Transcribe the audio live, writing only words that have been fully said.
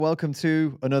Welcome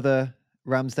to another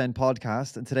Ramsden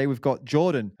podcast. And today we've got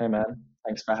Jordan, Hey man,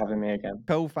 thanks for having me again.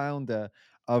 co-founder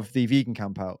of the Vegan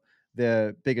Campout,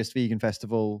 the biggest vegan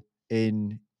festival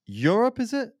in Europe,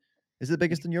 is it? Is it the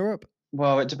biggest in Europe?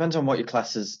 Well, it depends on what you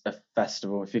class as a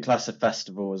festival. If you class a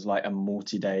festival as like a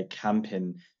multi-day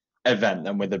camping event,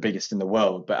 then we're the biggest in the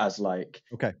world. But as like,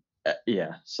 Okay,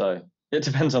 yeah, so it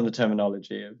depends on the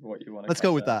terminology of what you want to let's go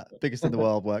class with it that. as. Biggest in the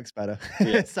world works better.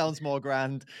 Yeah, It sounds more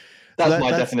grand. So that's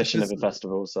my that's definition of just, a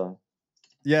festival. So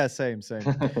yeah, same. So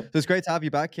it's great to have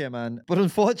you back here, man. But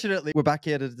unfortunately, we're back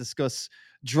here to discuss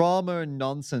drama and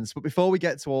nonsense. But before we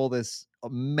get to all this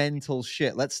mental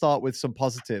shit, let's start with some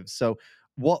positives. So,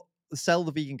 what sell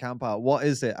the Vegan Camp Out? What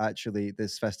is it actually?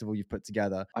 This festival you've put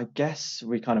together? I guess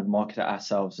we kind of market it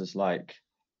ourselves as like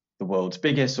the world's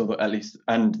biggest, or at least,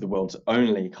 and the world's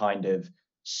only kind of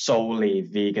solely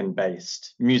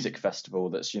vegan-based music festival.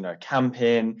 That's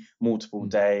camping, multiple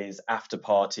days, after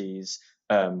parties.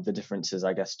 The difference is,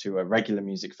 I guess, to a regular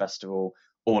music festival,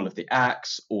 all of the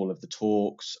acts, all of the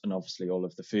talks, and obviously all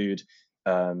of the food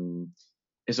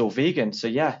is all vegan. So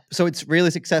yeah. So it's really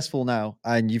successful now,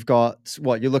 and you've got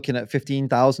what you're looking at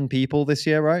 15,000 people this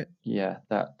year, right? Yeah,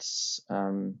 that's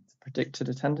predicted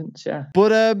attendance. Yeah.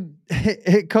 But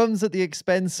it comes at the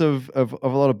expense of a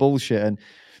lot of bullshit, and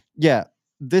yeah,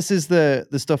 this is the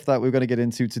stuff that we're going to get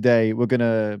into today. We're going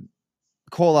to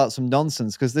call out some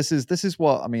nonsense because this is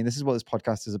what this is what this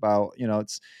podcast is about.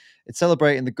 It's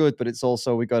celebrating the good, but it's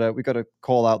also we gotta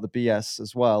call out the BS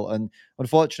as well. And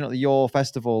unfortunately, your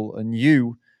festival and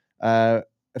you have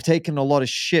taken a lot of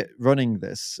shit running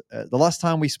this. The last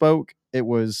time we spoke, it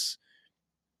was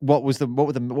what was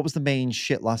the main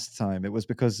shit last time? It was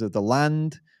because of the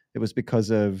land. It was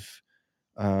because of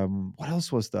what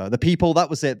else was there? The people. That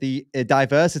was it. The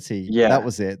diversity. Yeah. That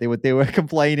was it. They were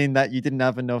complaining that you didn't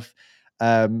have enough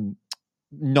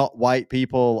not white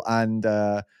people and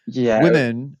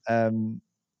women.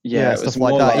 Stuff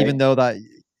like that. Even though that,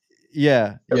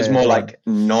 it was more like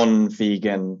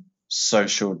non-vegan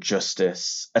social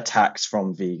justice attacks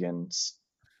from vegans,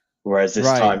 whereas this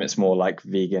time it's more like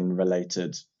vegan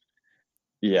related.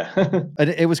 Yeah. And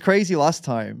it was crazy last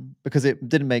time because it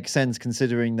didn't make sense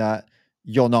considering that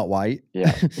you're not white.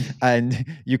 Yeah. And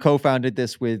you co-founded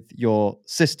this with your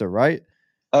sister, right?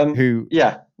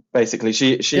 Basically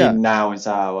she now is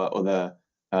our other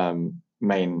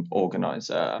main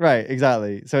organizer. Right,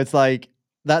 exactly. So it's like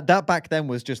that back then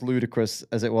was just ludicrous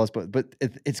as it was, but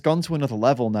it's gone to another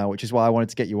level now, which is why I wanted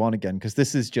to get you on again, because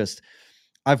this is just,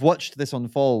 I've watched this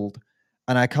unfold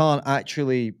and I can't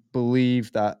actually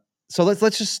believe that. So let's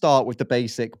just start with the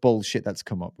basic bullshit that's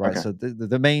come up, right? Okay. So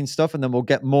the main stuff, and then we'll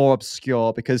get more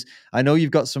obscure, because I know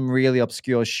you've got some really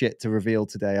obscure shit to reveal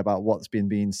today about what's been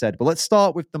being said. But let's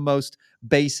start with the most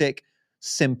basic,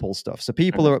 simple stuff. So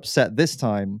people are upset this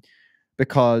time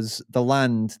because the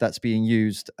land that's being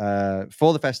used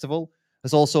for the festival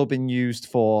has also been used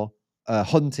for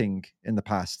hunting in the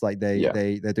past. Like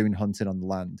they're doing hunting on the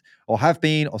land, or have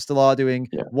been, or still are doing,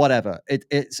 whatever.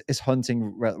 It's hunting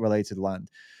related land.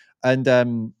 And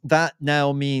that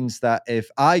now means that if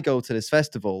I go to this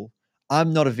festival,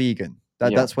 I'm not a vegan.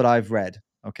 That's what I've read.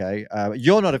 Okay,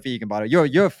 you're not a vegan, by the way.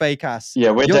 You're a fake ass.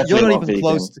 Yeah, you're not even vegan.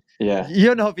 Close.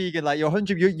 You're not vegan. Like you're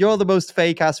the most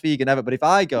fake ass vegan ever. But if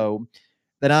I go,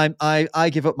 then I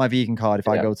give up my vegan card if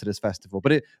I go to this festival.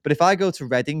 But if I go to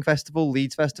Reading Festival,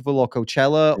 Leeds Festival, or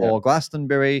Coachella or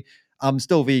Glastonbury, I'm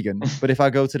still vegan. But if I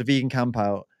go to the Vegan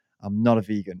Campout, I'm not a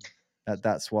vegan.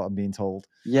 That's what I'm being told.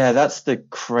 Yeah, that's the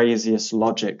craziest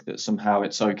logic, that somehow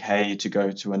it's okay to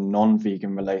go to a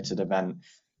non-vegan related event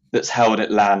that's held at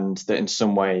land that in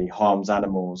some way harms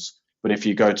animals. But if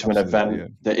you go to an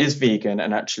event that is vegan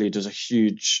and actually does a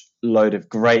huge load of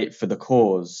great for the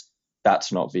cause,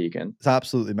 that's not vegan. It's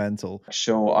absolutely mental.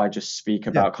 Sure, I just speak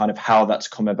about kind of how that's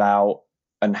come about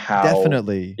and how...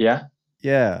 Definitely. Yeah,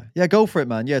 go for it,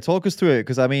 man. Yeah, talk us through it,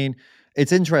 because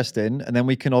it's interesting, and then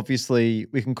we can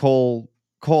call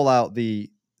out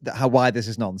why this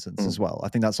is nonsense as well. I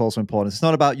think that's also important. It's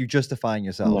not about you justifying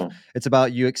yourself. No. It's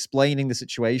about you explaining the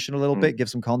situation a little bit, give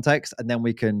some context, and then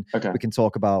we can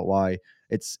talk about why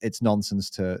it's nonsense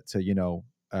to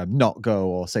not go,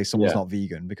 or say someone's not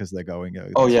vegan because they're going.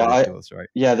 Ridiculous, right?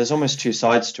 Yeah, there's almost two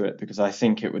sides to it, because I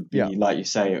think it would be like you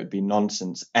say, it would be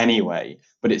nonsense anyway,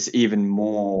 but it's even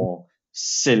more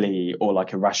silly or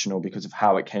like irrational because of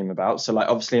how it came about. So like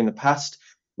obviously in the past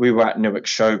we were at Newark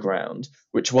Showground,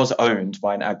 which was owned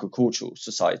by an agricultural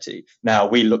society. Now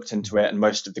we looked into it, and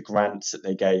most of the grants that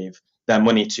they gave their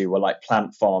money to were like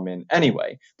plant farming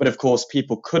anyway. But of course,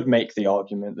 people could make the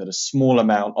argument that a small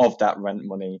amount of that rent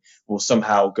money will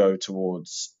somehow go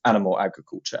towards animal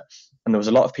agriculture. And there was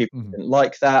a lot of people who didn't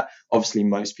like that. Obviously,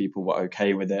 most people were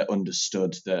okay with it,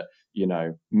 understood that,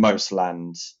 most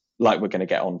land, like we're going to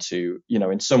get onto,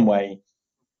 in some way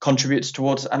contributes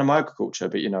towards animal agriculture,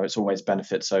 but it's always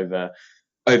benefits over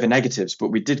negatives. But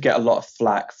we did get a lot of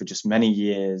flack for just many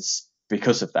years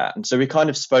because of that. And so we kind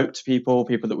of spoke to people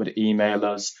that would email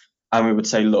us, and we would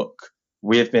say, look,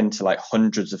 we have been to like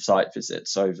hundreds of site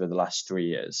visits over the last 3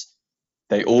 years.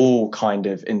 They all kind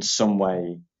of in some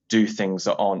way do things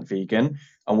that aren't vegan.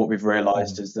 And what we've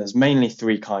realized is there's mainly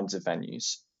three kinds of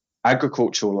venues: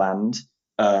 agricultural land,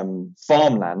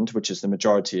 farmland, which is the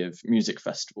majority of music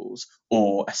festivals,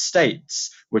 or estates,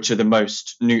 which are the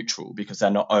most neutral because they're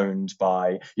not owned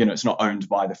by, it's not owned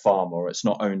by the farmer, or it's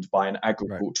not owned by an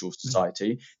agricultural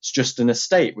society. It's just an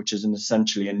estate, which is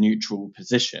essentially a neutral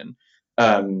position.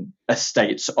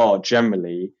 Estates are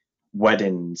generally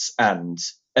weddings and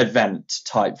event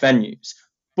type venues,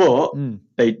 but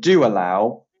they do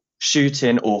allow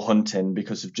shooting or hunting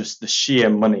because of just the sheer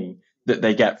money that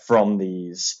they get from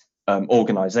these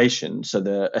organizations. So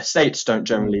the estates don't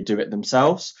generally do it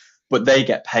themselves, but they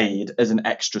get paid as an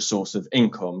extra source of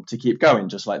income to keep going,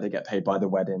 just like they get paid by the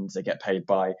weddings, they get paid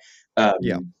by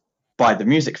the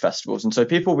music festivals. And so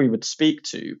people we would speak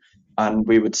to, and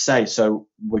we would say, so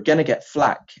we're going to get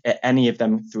flack at any of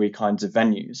them three kinds of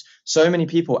venues. So many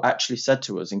people actually said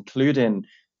to us, including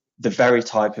the very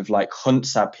type of like hunt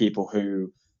sab people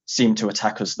who seem to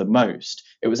attack us the most,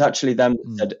 it was actually them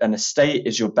that said an estate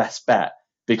is your best bet,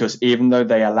 because even though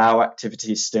they allow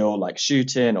activities still like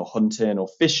shooting or hunting or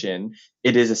fishing,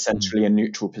 it is essentially a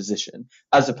neutral position,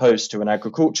 as opposed to an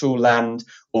agricultural land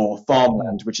or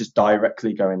farmland, which is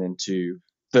directly going into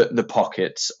the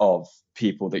pockets of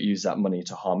people that use that money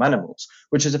to harm animals,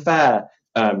 which is a fair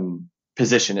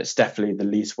position. It's definitely the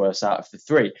least worst out of the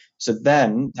three. So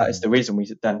then that is the reason we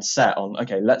then set on,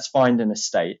 okay, let's find an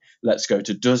estate, let's go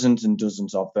to dozens and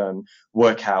dozens of them,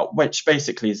 work out which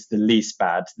basically is the least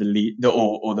bad,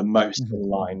 or the most in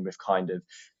line with kind of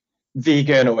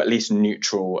vegan or at least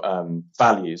neutral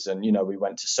values. And we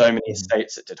went to so many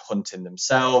estates that did hunting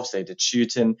themselves, they did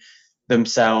shooting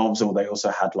themselves, or they also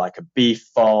had like a beef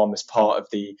farm as part of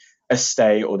the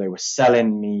estate, or they were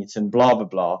selling meat and blah blah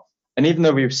blah. And even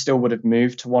though we still would have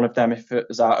moved to one of them if it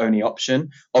was our only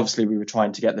option, obviously we were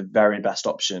trying to get the very best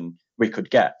option we could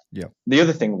get. Yeah. The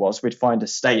other thing was we'd find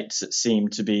estates that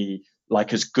seemed to be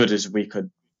like as good as we could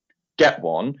get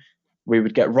one. We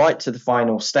would get right to the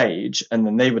final stage, and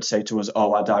then they would say to us,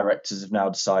 oh, our directors have now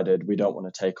decided we don't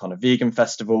want to take on a vegan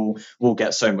festival. We'll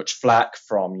get so much flack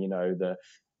from,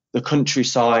 the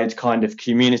countryside kind of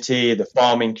community, the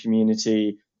farming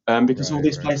community, because all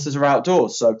these places are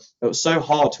outdoors. So it was so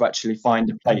hard to actually find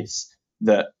a place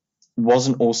that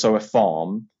wasn't also a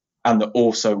farm and that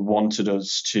also wanted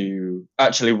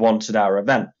our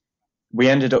event. We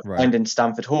ended up finding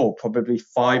Stamford Hall probably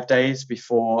 5 days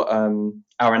before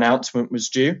our announcement was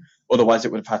due. Otherwise,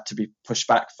 it would have had to be pushed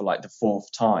back for like the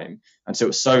fourth time. And so it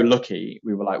was so lucky.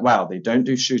 We were like, wow, they don't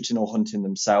do shooting or hunting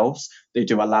themselves. They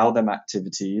do allow them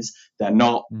activities. They're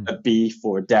not a beef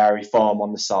or a dairy farm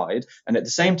on the side. And at the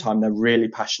same time, they're really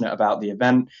passionate about the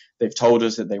event. They've told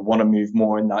us that they want to move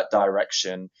more in that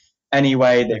direction.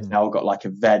 Anyway, they've now got like a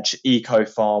veg eco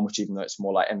farm, which even though it's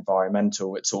more like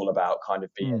environmental, it's all about kind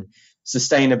of being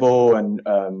sustainable and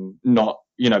not,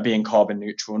 being carbon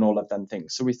neutral and all of them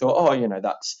things. So we thought,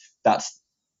 that's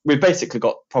we've basically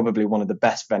got probably one of the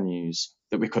best venues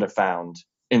that we could have found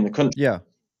in the country. Yeah.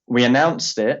 We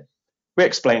announced it. We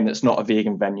explained that it's not a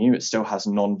vegan venue. It still has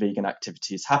non-vegan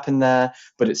activities happen there,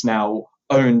 but it's now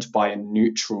owned by a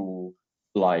neutral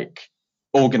like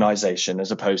organization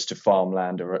as opposed to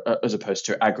farmland or as opposed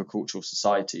to agricultural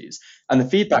societies. And the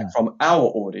feedback from our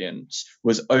audience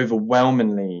was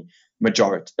overwhelmingly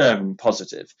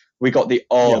positive. We got the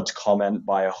odd comment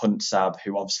by a hunt sab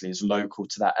who obviously is local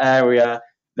to that area.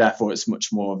 Therefore, it's much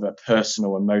more of a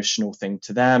personal, emotional thing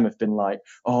to them. Have been like,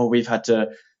 oh, we've had to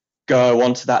go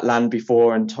onto that land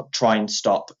before and try and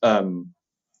stop one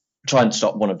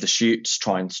of the shoots,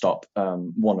 try and stop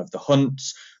one of the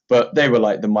hunts. But they were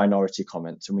like the minority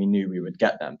comments, and we knew we would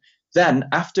get them. Then,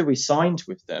 after we signed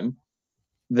with them,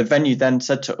 the venue then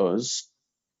said to us,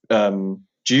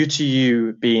 due to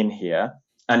you being here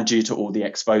and due to all the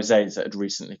exposés that had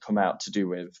recently come out to do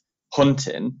with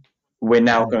hunting, we're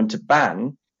now going to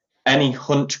ban any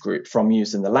hunt group from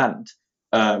using the land.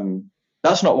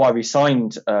 That's not why we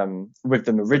signed with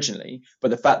them originally,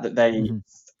 but the fact that they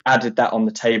added that on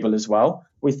the table as well,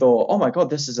 we thought, oh my God,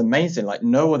 this is amazing. Like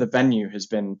no other venue has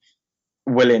been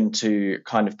willing to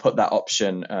kind of put that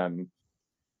option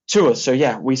to us. So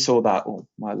yeah, we saw that. Oh,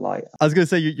 my light. I was gonna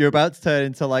say you're about to turn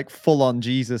into like full on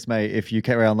Jesus, mate. If you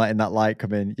carry on letting that light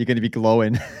come in, you're gonna be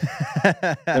glowing.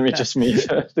 Let me just move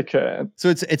the curtain. So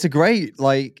it's great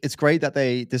that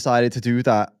they decided to do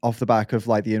that off the back of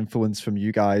like the influence from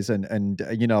you guys, and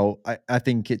you know, I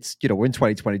think it's, you know, we're in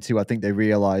 2022. I think they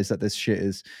realize that this shit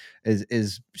is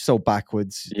so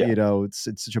backwards. Yeah. You know, it's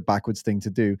such a backwards thing to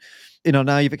do. You know,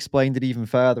 now you've explained it even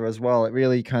further as well. It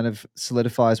really kind of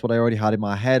solidifies what I already had in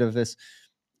my head of this.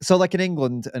 So like in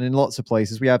England and in lots of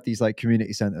places, we have these like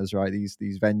community centers, right?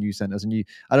 These venue centers. And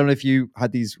I don't know if you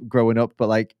had these growing up, but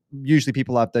like usually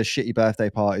people have their shitty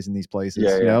birthday parties in these places,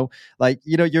 Yeah, you yeah. know? Like,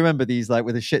 you know, you remember these like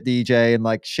with a shit DJ and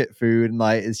like shit food and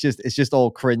like it's just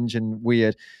all cringe and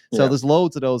weird. So Yeah. there's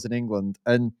loads of those in England.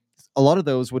 And a lot of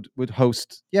those would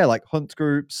host, yeah, like hunt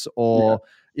groups or,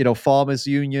 you know, farmers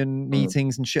union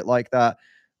meetings and shit like that.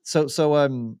 So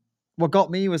what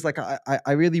got me was like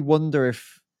I really wonder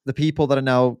if the people that are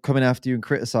now coming after you and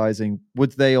criticizing,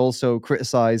 would they also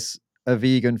criticize a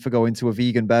vegan for going to a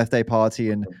vegan birthday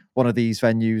party in one of these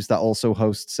venues that also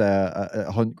hosts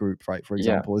a hunt group, right? For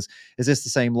example, is this the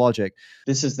same logic?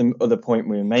 This is the other point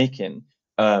we were making,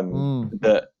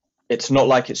 that it's not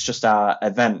like it's just our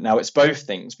event. Now it's both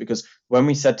things, because when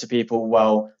we said to people,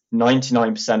 well,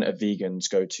 99% of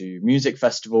vegans go to music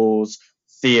festivals,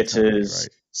 theaters,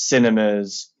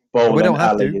 cinemas, bowling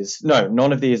alleys. No,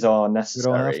 none of these are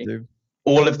necessary. We don't have to.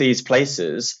 All of these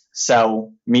places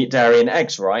sell meat, dairy, and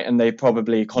eggs, right? And they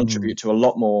probably contribute to a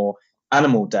lot more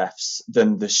animal deaths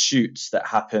than the shoots that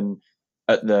happen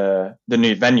at the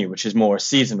new venue, which is more a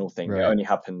seasonal thing. It only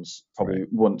happens probably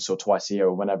once or twice a year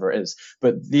or whenever it is.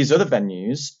 But these other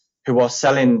venues who are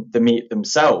selling the meat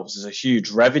themselves as a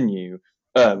huge revenue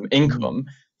income,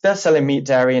 they're selling meat,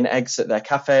 dairy, and eggs at their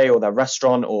cafe or their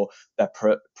restaurant or their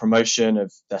promotion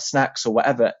of their snacks or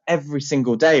whatever every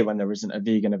single day when there isn't a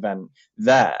vegan event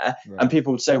there. And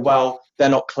people would say, well, they're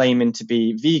not claiming to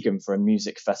be vegan for a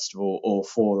music festival or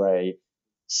for a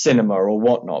cinema or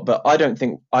whatnot. But I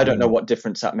don't know what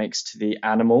difference that makes to the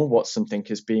animal, what something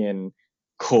is being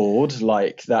called.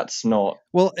 Like, that's not.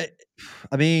 Well,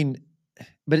 I mean,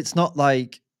 but it's not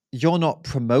like you're not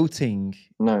promoting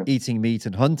eating meat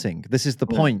and hunting. This is the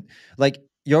point. Like,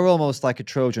 you're almost like a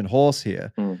Trojan horse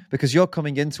here because you're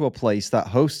coming into a place that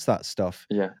hosts that stuff.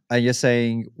 And you're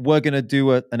saying, we're going to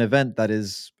do an event that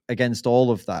is against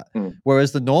all of that.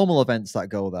 Whereas the normal events that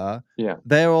go there,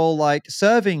 they're all like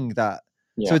serving that.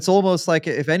 So it's almost like,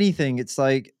 if anything, it's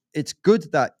like, it's good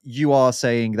that you are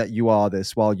saying that you are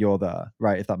this while you're there,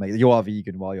 right? If that makes, you are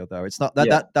vegan while you're there. It's not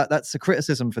that's a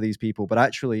criticism for these people, but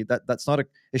actually that's not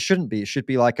it shouldn't be. It should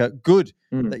be like a good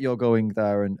that you're going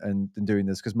there and doing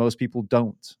this, because most people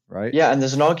don't, right? Yeah, and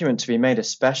there's an argument to be made,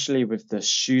 especially with the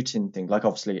shooting thing. Like,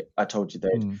 obviously, I told you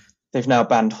they've now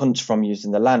banned hunts from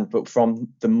using the land, but from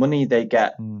the money they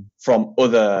get from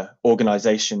other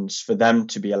organizations for them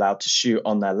to be allowed to shoot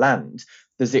on their land,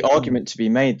 there's the argument to be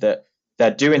made that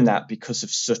they're doing that because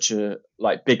of such a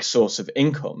big source of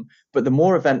income. But the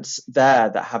more events there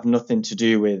that have nothing to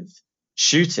do with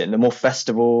shooting, the more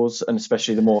festivals, and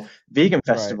especially the more vegan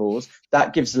festivals,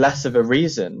 that gives less of a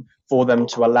reason for them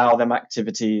to allow them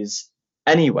activities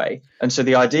anyway. And so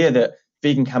the idea that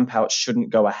Vegan Campout shouldn't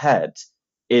go ahead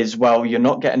is, well, you're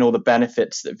not getting all the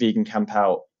benefits that Vegan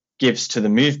Campout gives to the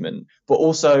movement, but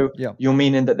also you're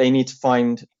meaning that they need to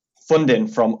find funding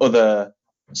from other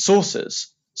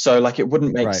sources. So like, it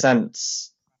wouldn't make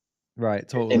sense,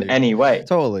 totally, in any way.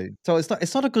 Totally. So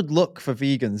it's not a good look for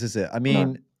vegans, is it? I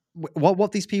mean,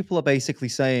 what these people are basically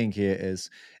saying here is,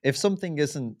 if something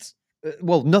isn't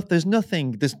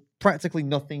there's practically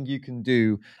nothing you can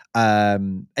do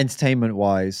entertainment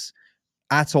wise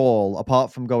at all,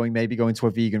 apart from going to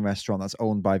a vegan restaurant that's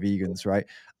owned by vegans, right?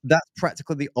 That's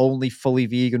practically the only fully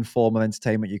vegan form of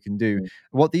entertainment you can do.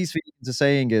 What these vegans are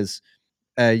saying is,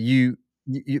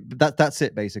 that's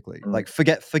it basically. Like,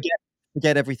 forget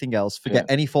everything else. Forget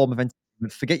any form of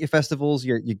entertainment. Forget your festivals,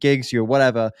 your gigs, your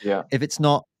whatever. If it's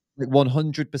not like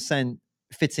 100%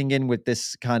 fitting in with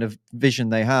this kind of vision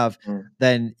they have,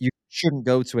 then you shouldn't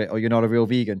go to it, or you're not a real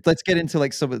vegan. Let's get into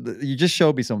like some of you just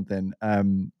showed me something.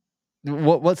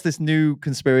 What's this new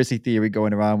conspiracy theory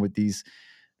going around with these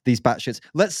batshits?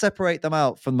 Let's separate them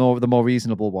out from the more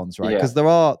reasonable ones, right? Because there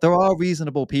are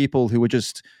reasonable people who are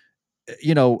just,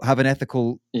 you know, have an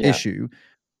ethical issue,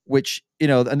 which, you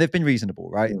know, and they've been reasonable,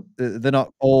 right? They're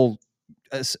not all,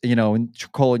 you know, and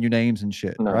calling you names and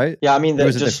shit, right? Yeah, I mean,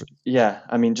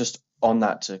 just on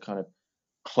that, to kind of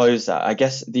close that, I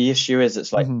guess the issue is,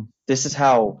 it's like, this is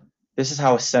how this is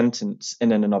how a sentence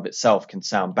in and of itself can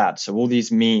sound bad. So all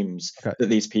these memes Okay. that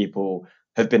these people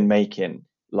have been making,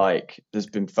 like there's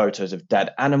been photos of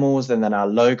dead animals and then our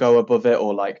logo above it,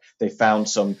 or like they found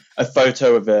a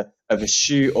photo of a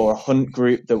shoot or a hunt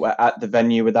group that were at the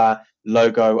venue with our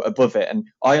logo above it. And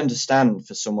I understand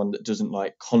for someone that doesn't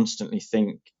like constantly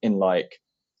think in like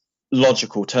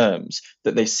logical terms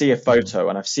that they see a photo,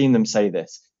 and I've seen them say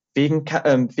this: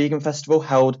 vegan festival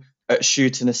held at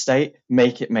Shooting Estate,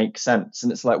 make it make sense.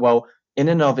 And it's like, well, in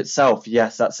and of itself,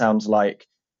 yes, that sounds like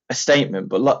a statement,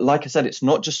 but like I said, it's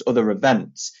not just other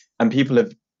events, and people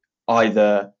have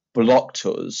either blocked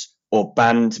us or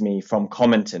banned me from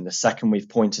commenting the second we've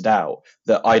pointed out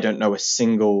that I don't know a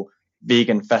single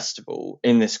vegan festival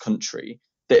in this country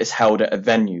that is held at a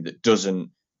venue that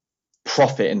doesn't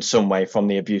profit in some way from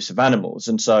the abuse of animals.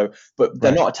 And so, but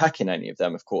they're not attacking any of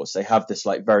them, of course. They have this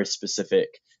like very specific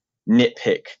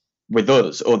nitpick with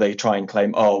us, or they try and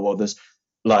claim, oh, well, there's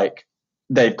like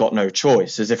they've got no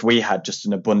choice, as if we had just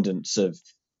an abundance of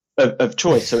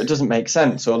choice. So it doesn't make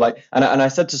sense. Or like, and I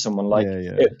said to someone, like,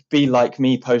 it'd be like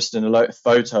me posting a lot of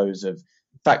photos of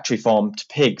factory farmed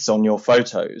pigs on your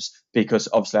photos, because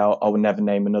obviously I will never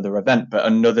name another event, but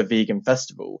another vegan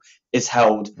festival is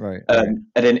held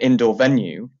at an indoor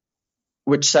venue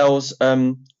which sells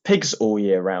pigs all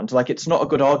year round. Like, it's not a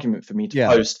good argument for me to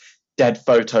post dead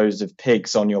photos of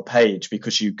pigs on your page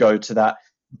because you go to that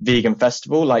vegan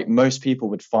festival. Like, most people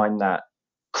would find that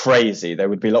crazy. They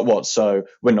would be like, what, so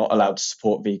we're not allowed to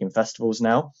support vegan festivals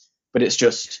now? But it's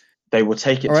just, they will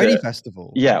take it or to any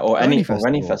festival. or any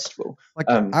festival. Like,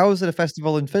 I was at a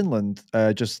festival in Finland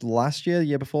just last year, the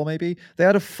year before maybe. They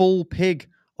had a full pig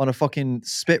on a fucking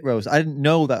spit roast. I didn't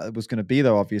know that it was going to be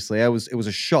there, obviously. It was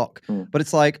a shock. But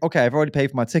it's like, okay, I've already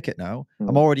paid for my ticket now.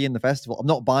 I'm already in the festival. I'm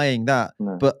not buying that.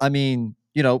 But I mean,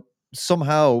 you know,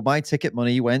 somehow my ticket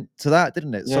money went to that,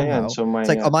 didn't it? Somehow. It's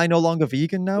like, am I no longer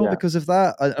vegan now because of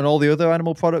that? And all the other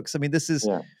animal products? I mean, this is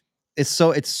it's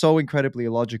so incredibly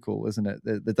illogical, isn't it?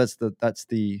 That's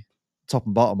the top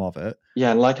and bottom of it.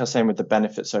 Yeah, and like I was saying, with the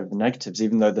benefits over the negatives,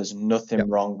 even though there's nothing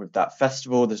wrong with that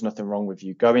festival, there's nothing wrong with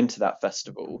you going to that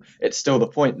festival, it's still the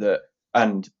point that,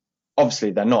 and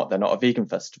obviously they're not a vegan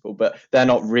festival, but they're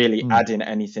not really adding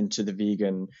anything to the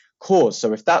vegan cause.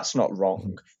 So if that's not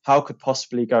wrong, how could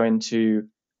possibly going to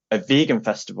a vegan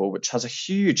festival, which has a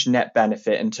huge net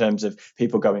benefit in terms of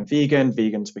people going vegan,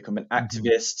 vegans becoming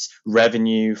activists,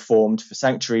 revenue formed for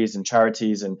sanctuaries and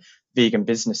charities and vegan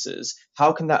businesses,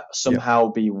 how can that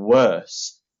somehow be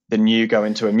worse than you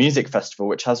going to a music festival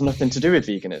which has nothing to do with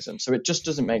veganism? So it just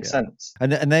doesn't make sense.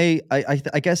 And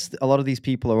I guess a lot of these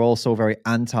people are also very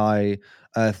anti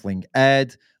Earthling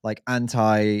Ed, like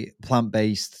anti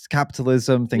plant-based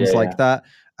capitalism, things like that.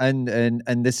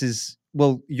 And this is,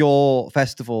 well, your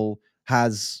festival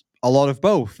has a lot of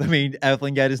both. I mean,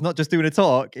 Earthling Ed is not just doing a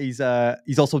talk; he's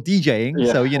also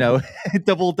DJing. So, you know,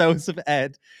 double dose of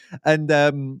Ed. And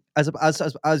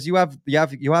as you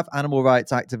have animal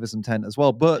rights activism tent as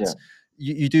well, but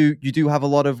you do have a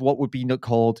lot of what would be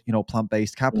called, you know,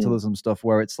 plant-based capitalism stuff,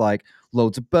 where it's like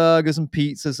loads of burgers and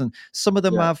pizzas, and some of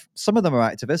them are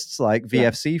activists, like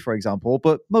VFC, for example,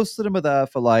 but most of them are there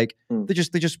for like they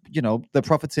just you know, they're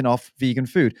profiting off vegan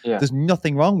food. There's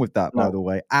nothing wrong with that, by the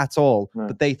way, at all.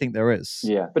 But they think there is.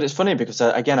 But it's funny because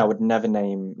again, I would never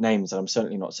name names, and I'm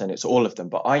certainly not saying it's all of them,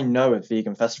 but I know of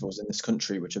vegan festivals in this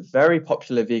country which are very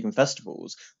popular vegan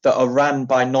festivals that are ran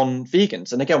by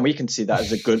non-vegans. And again, we can see that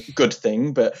as a good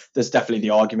thing, but there's definitely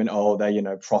the argument, oh, they're, you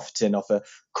know, profiting off a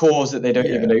cause that they don't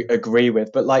even agree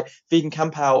with. But like Vegan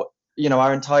Campout, you know,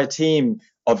 our entire team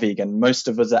are vegan. Most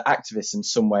of us are activists in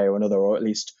some way or another, or at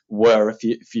least were a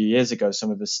few years ago.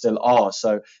 Some of us still are.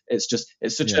 So it's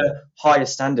such a higher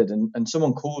standard. And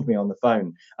someone called me on the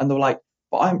phone and they were like,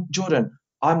 but Jordan,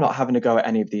 I'm not having a go at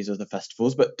any of these other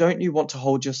festivals, but don't you want to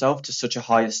hold yourself to such a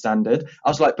higher standard? I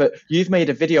was like, but you've made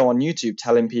a video on YouTube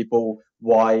telling people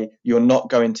why you're not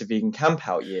going to Vegan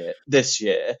Campout this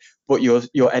year, but you're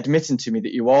admitting to me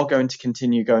that you are going to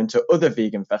continue going to other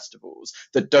vegan festivals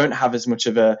that don't have as much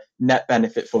of a net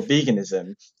benefit for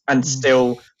veganism, and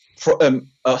still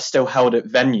are still held at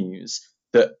venues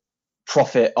that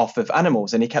profit off of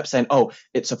animals. And he kept saying, oh,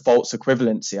 it's a false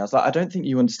equivalency. I was like, I don't think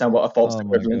you understand what a false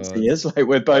equivalency is. Like,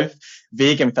 we're both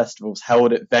vegan festivals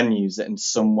held at venues that in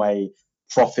some way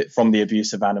profit from the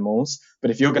abuse of animals. But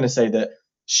if you're going to say that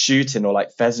shooting, or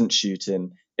like pheasant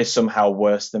shooting, is somehow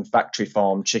worse than factory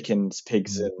farm chickens,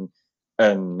 pigs,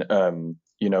 and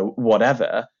you know,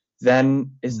 whatever,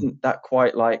 then isn't that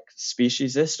quite like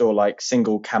speciesist, or like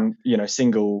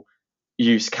single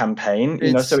use campaign,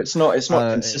 you know? So it's not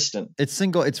consistent.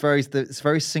 It's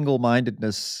very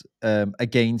single-mindedness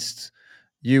against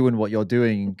you and what you're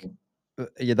doing, Mhm.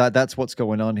 yeah, that's what's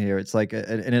going on here. It's like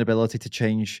an inability to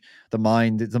change the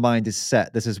mind. The mind is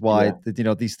set. This is why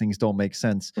Yeah. these things don't make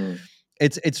sense. Mm.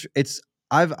 It's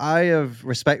I have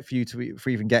respect for you for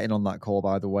even getting on that call.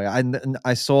 By the way, and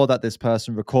I saw that this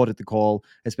person recorded the call.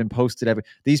 It's been posted.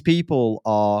 These people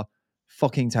are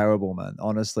fucking terrible, man.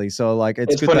 Honestly, so like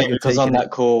it's It's good funny that you're because on taking it.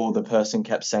 that call, the person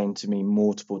kept saying to me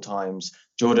multiple times,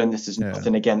 Jordan, this is Yeah,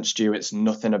 nothing against you. It's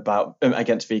nothing about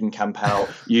against Vegan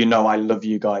Campout. You know, I love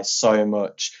you guys so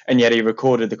much. And yet he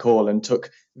recorded the call and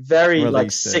took very like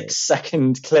released it.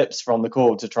 6-second clips from the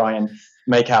call to try and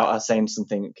make out us saying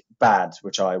something bad,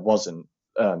 which I wasn't.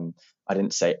 I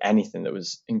didn't say anything that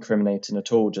was incriminating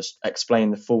at all, just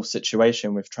explain the full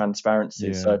situation with transparency.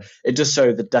 Yeah. So it just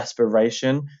showed the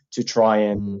desperation to try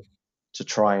and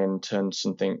Mm. turn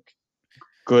something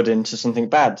good into something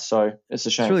bad. So it's a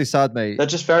It's shame. really sad, mate. They're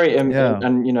just very Yeah.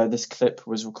 and you know, this clip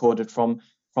was recorded from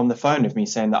the phone of me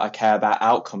saying that I care about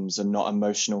outcomes and not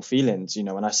emotional feelings, you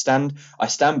know, and I stand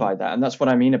by that. And that's what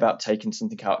I mean about taking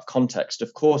something out of context.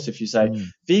 Of course, if you say Mm.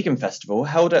 vegan festival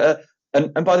held at a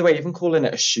and by the way, even calling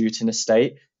it a shoot in a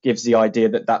state gives the idea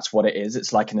that that's what it is.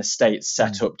 It's like an estate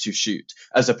set Mm. up to shoot,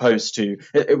 as opposed to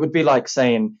it would be like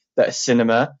saying that a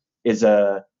cinema is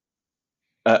a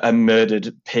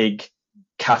murdered pig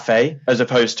cafe as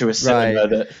opposed to a Right. cinema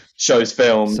that shows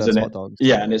films Serves and hot dogs.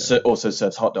 yeah, and Yeah. it also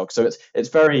serves hot dogs. So it's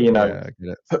very Yeah. I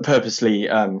get it. purposely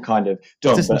kind of It's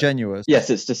done. But disingenuous.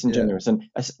 yes, it's Yeah. disingenuous. And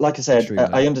like I said, Extremely.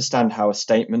 I understand how a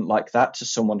statement like that to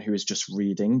someone who is just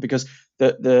reading, because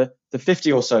the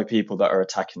 50 or so people that are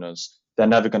attacking us, they're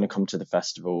never going to come to the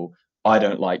festival. I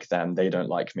don't like them. They don't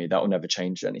like me. That will never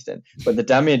change anything. But the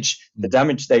Mm.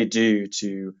 damage they do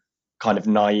to kind of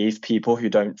naive people who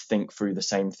don't think through the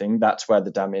same thing, that's where the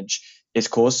damage is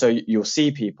caused. So you'll see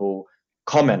people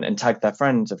comment and tag their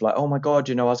friends of like, oh my God,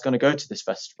 you know, I was going to go to this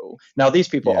festival. Now, these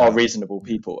people are Yeah. reasonable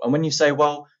people. And when you say,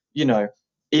 well, you know,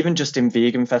 even just in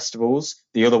vegan festivals,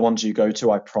 the other ones you go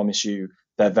to, I promise you,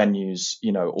 their venues,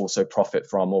 you know, also profit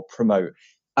from or promote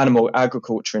animal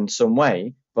agriculture in some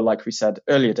way. But like we said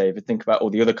earlier, David, think about all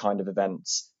the other kind of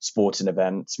events, sporting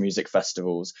events, music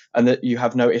festivals, and that you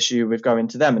have no issue with going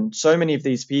to them. And so many of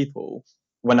these people,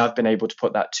 when I've been able to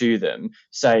put that to them,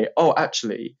 say, oh,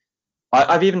 actually,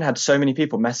 I've even had so many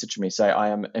people message me say, I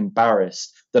am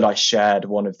embarrassed that I shared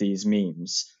one of these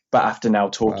memes. But after now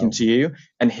talking Wow. to you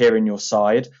and hearing your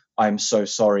side, I'm so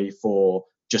sorry for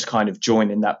just kind of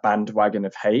joining that bandwagon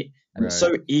of hate. And it's so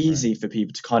Right. Right. easy for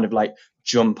people to kind of like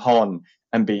jump on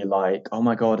and be like, oh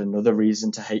my God, another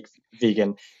reason to hate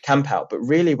vegan camp out. But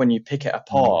really, when you pick it Mm.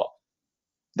 apart,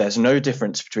 there's no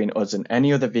difference between us and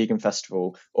any other vegan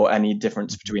festival or any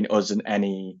difference Mhm. between us and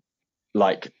any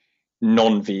like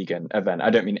non-vegan event. I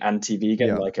don't mean anti-vegan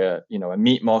Yeah. like a you know a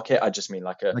meat market. I just mean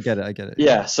like a I get it. I get it. Yeah.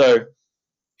 yeah. So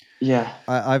yeah,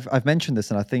 I've mentioned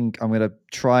this, and I think I'm going to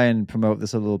try and promote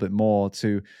this a little bit more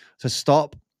to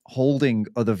stop holding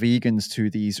other vegans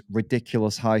to these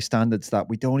ridiculous high standards that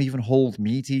we don't even hold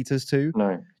meat eaters to.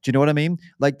 no, Do you know what I mean?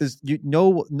 Like, there's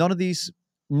none of these,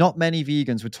 not many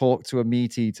vegans would talk to a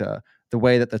meat eater the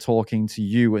way that they're talking to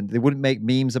you, and they wouldn't make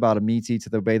memes about a meat eater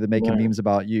the way they're making no, memes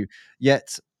about you.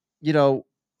 Yet, you know.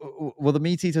 Well, the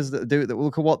meat eaters that do that,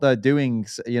 look at what they're doing.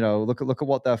 Look at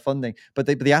what they're funding. But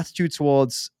the attitude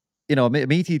towards a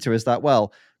meat eater is that,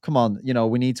 well, come on,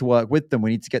 we need to work with them, we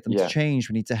need to get them to yeah, change,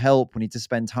 we need to help, we need to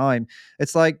spend time.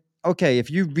 It's like, okay, if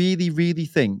you really really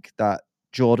think that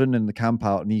Jordan and the camp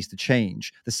out needs to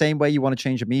change the same way you want to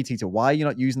change a meat eater, why are you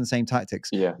not using the same tactics?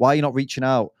 yeah, Why are you not reaching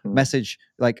out, mm, message,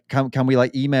 like, can we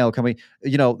like email, can we,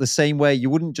 the same way you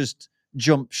wouldn't just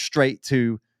jump straight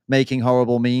to making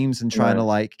horrible memes and trying to no,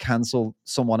 like cancel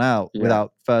someone out yeah,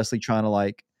 without firstly trying to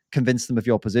like convince them of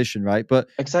your position, right? But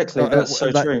exactly. That's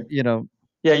so that, true. Yeah,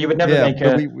 yeah,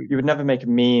 but we you would never make a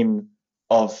meme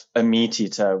of a meat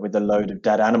eater with a load of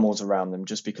dead animals around them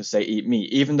just because they eat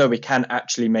meat, even though we can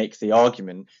actually make the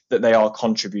argument that they are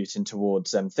contributing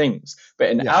towards them things.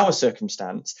 But in yeah. our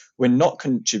circumstance, we're not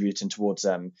contributing towards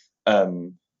them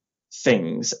um,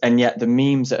 things, and yet the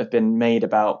memes that have been made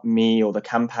about me or the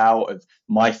camp out of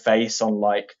my face on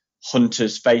like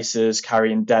hunters' faces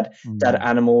carrying dead Mm,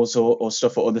 animals or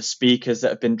stuff, or the speakers that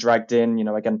have been dragged in, you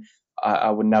know, again,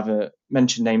 I would never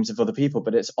mention names of other people,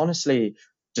 but it's honestly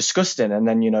disgusting. And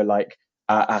then, you know, like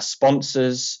our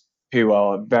sponsors who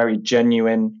are very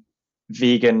genuine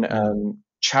vegan mm.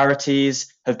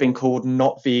 charities have been called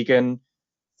not vegan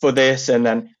for this, and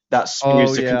then that Oh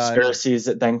spews the yeah, conspiracies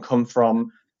that then come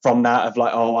from from that of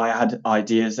like, oh, I had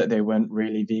ideas that they weren't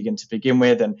really vegan to begin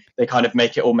with, and they kind of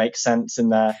make it all make sense in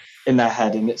their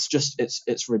head, and it's just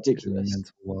it's ridiculous.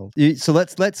 Mental world. So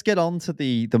let's get on to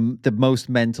the most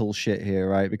mental shit here,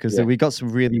 right? Because Yeah, we got some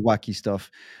really wacky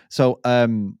stuff. So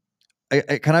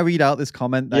can I read out this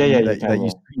comment yeah, that yeah, you you can, you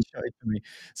yeah. screenshotted to me?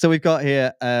 So we've got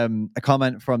here a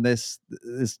comment from this.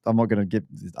 I'm not going to give.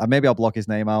 Maybe I'll block his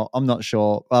name out. I'm not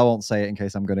sure. I won't say it in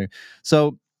case I'm going to.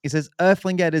 So he says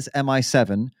Earthling Ed is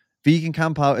MI7. Vegan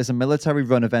Campout is a military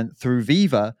run event through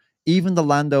Viva. Even the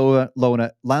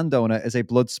landowner is a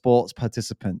blood sports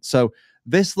participant. So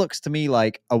this looks to me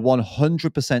like a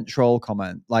 100% troll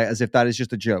comment, like as if that is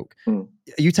just a joke. Mm.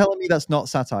 Are you telling me that's not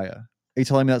satire? Are you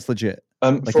telling me that's legit?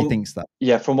 Like he thinks that?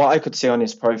 Yeah, from what I could see on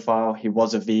his profile, he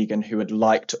was a vegan who had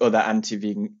liked other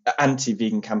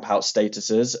anti-vegan camp out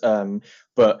statuses.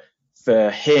 But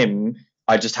for him,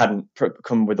 I just hadn't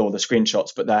come with all the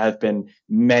screenshots, but there have been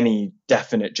many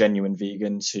definite, genuine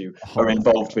vegans who are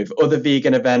involved with other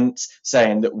vegan events,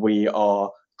 saying that we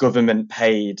are government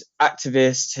paid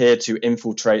activists here to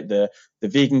infiltrate the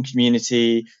vegan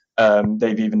community.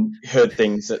 They've even heard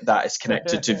things that is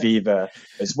connected to Viva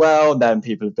as well. Then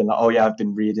people have been like, oh yeah, I've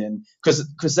been reading,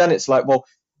 because then it's like, well,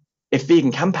 if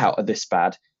Vegan Campout are this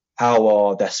bad, how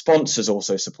are their sponsors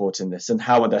also supporting this, and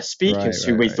how are their speakers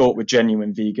who we thought were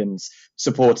genuine vegans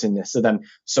supporting this? So then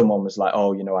someone was like,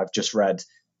 oh, I've just read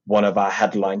one of our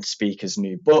headline speakers'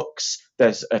 new books.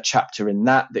 There's a chapter in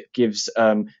that gives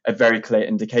a very clear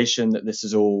indication that this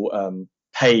is all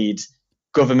paid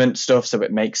government stuff, so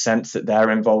it makes sense that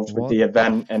they're involved with the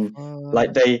event, and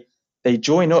like they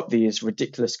join up these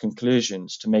ridiculous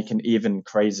conclusions to make an even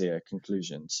crazier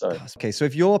conclusion. So okay, so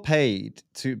if you're paid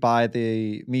by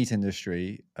the meat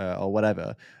industry or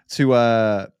whatever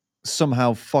to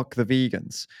somehow fuck the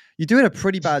vegans, you're doing a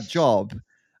pretty bad job.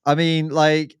 I mean,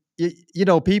 like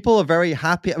people are very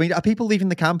happy. I mean, are people leaving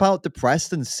the camp out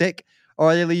depressed and sick,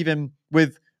 or are they leaving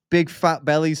with big fat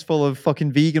bellies full of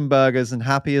fucking vegan burgers and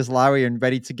happy as Larry and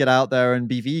ready to get out there and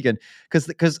be vegan?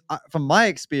 Because from my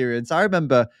experience, I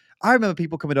remember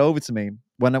people coming over to me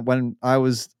when I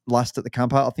was last at the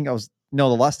camp out. I think I was the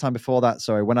last time before that.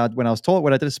 Sorry, when I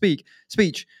did a speech,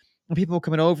 and people were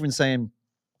coming over and saying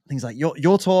things like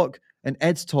your talk and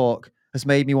Ed's talk has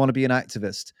made me want to be an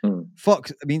activist.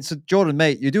 Fuck, I mean, so Jordan,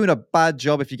 mate, you're doing a bad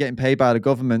job if you're getting paid by the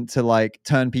government to like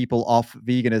turn people off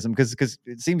veganism, because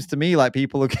it seems to me like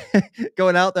people are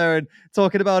going out there and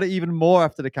talking about it even more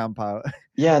after the camp out.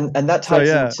 Yeah, and that ties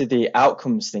into the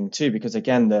outcomes thing too, because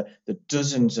again, the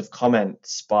dozens of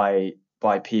comments by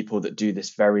people that do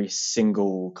this very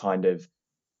single kind of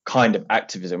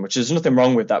activism, which there's nothing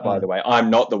wrong with that, by the way. I'm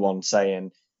not the one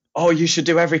saying, oh, you should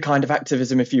do every kind of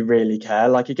activism if you really care.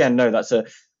 Like, again, no, that's an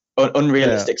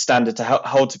unrealistic standard to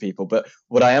hold to people. But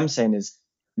what I am saying is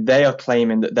they are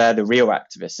claiming that they're the real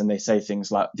activists, and they say things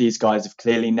like, these guys have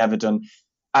clearly never done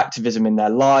activism in their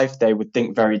life. They would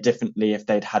think very differently if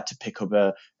they'd had to pick up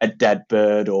a dead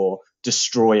bird or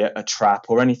destroy a trap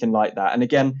or anything like that. And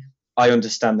again, I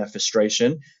understand their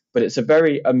frustration, but it's a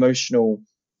very emotional,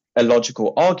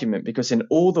 illogical argument, because in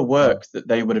all the work that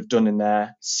they would have done in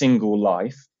their single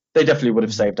life, they definitely would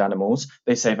have saved animals.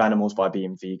 They save animals by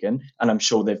being vegan, and I'm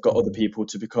sure they've got other people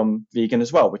to become vegan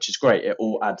as well, which is great. It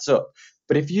all adds up.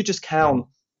 But if you just count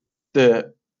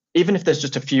even if there's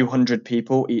just a few hundred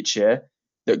people each year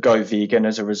that go vegan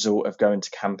as a result of going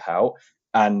to camp out,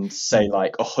 and say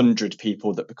like 100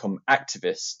 people that become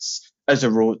activists as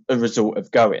a result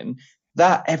of going,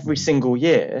 that every single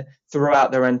year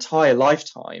throughout their entire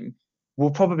lifetime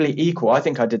will probably equal, I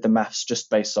think I did the maths just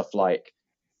based off like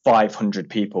 500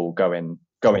 people going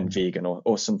vegan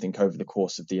or something over the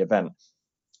course of the event.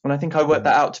 And I think I worked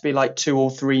that out to be like 2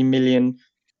 or 3 million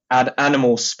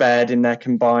animals spared in their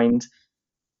combined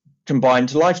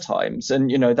lifetimes.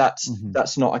 And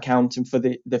that's not accounting for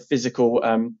the physical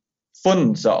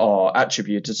funds that are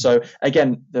attributed. So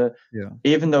again,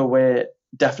 even though we're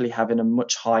definitely having a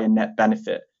much higher net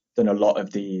benefit than a lot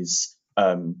of these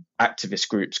activist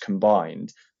groups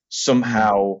combined,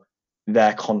 somehow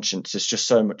their conscience is just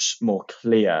so much more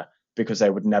clear, because they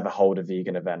would never hold a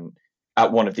vegan event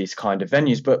at one of these kind of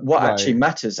venues. But what actually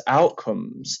matters,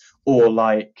 outcomes or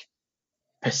like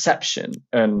perception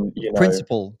and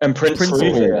principle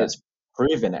it's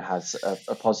proven it has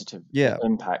a positive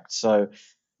impact. So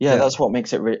that's what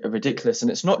makes it ridiculous. And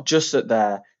it's not just that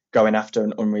they're going after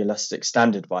an unrealistic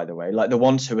standard, by the way. Like the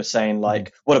ones who are saying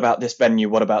like, what about this venue,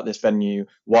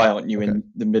 why aren't you in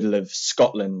the middle of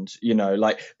Scotland,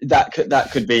 like that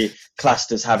could be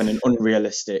classed as having an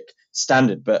unrealistic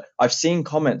standard. But I've seen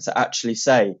comments that actually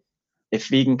say, if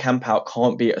Vegan Campout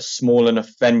can't be a small enough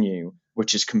venue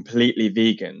which is completely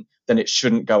vegan, then it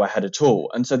shouldn't go ahead at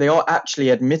all. And so they are actually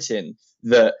admitting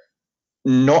that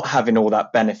not having all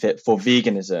that benefit for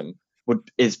veganism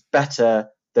is better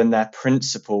than their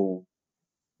principle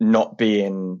not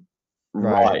being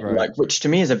right. Like, which to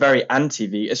me is a very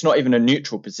anti-vegan. It's not even a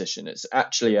neutral position. It's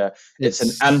actually it's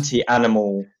an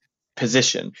anti-animal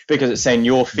position, because it's saying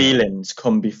your feelings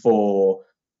come before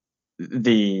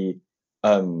the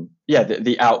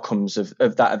the outcomes of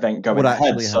that event going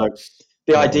ahead. So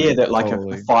the idea that like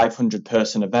a 500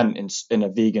 person event in a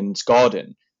vegan's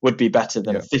garden would be better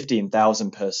than a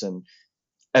 15,000 person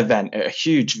event at a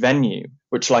huge venue,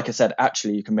 which, like I said,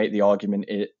 actually you can make the argument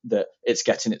that it's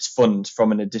getting its funds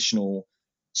from an additional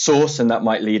source, and that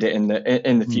might lead it in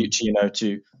the future, you know,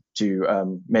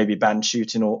 to maybe ban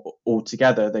shooting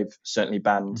altogether. They've certainly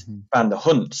banned the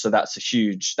hunt, so that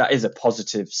is a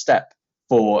positive step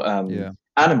for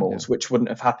animals, which wouldn't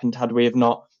have happened had we have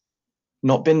not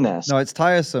been there. No, it's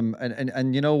tiresome,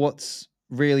 and you know what's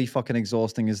really fucking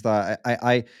exhausting is that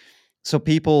so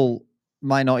people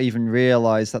might not even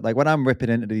realize that, like, when I'm ripping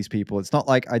into these people, it's not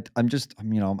like I'm just,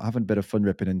 you know, I'm having a bit of fun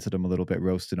ripping into them a little bit,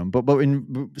 roasting them. But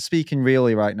in speaking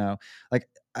really right now, like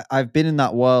I've been in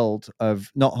that world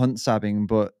of not hunt sabbing,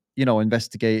 but, you know,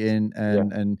 investigating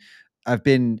and I've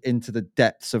been into the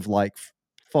depths of like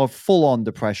for full on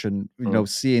depression, you know,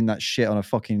 seeing that shit on a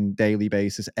fucking daily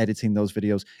basis, editing those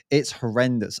videos. It's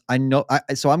horrendous. I know.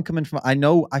 So I'm coming from,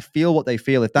 I feel what they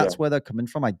feel. If that's where they're coming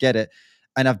from, I get it.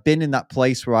 And I've been in that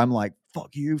place where I'm like,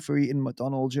 fuck you for eating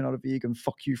McDonald's, you're not a vegan.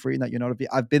 Fuck you for eating that, you're not a vegan.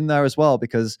 I've been there as well,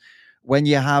 because when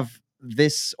you have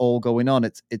this all going on,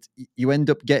 it's you end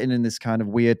up getting in this kind of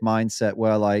weird mindset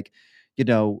where, like, you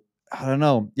know, I don't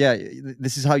know. Yeah,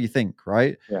 this is how you think,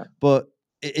 right? Yeah. But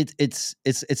it's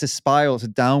a spiral, it's a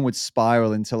downward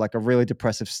spiral into like a really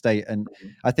depressive state. And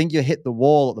I think you hit the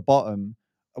wall at the bottom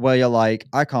where you're like,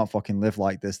 I can't fucking live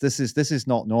like this. This is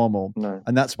not normal. No.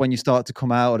 And that's when you start to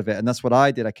come out of it. And that's what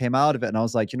I did. I came out of it and I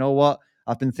was like, you know what?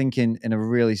 I've been thinking in a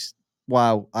really,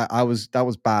 wow, that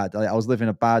was bad. I was living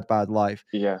a bad life.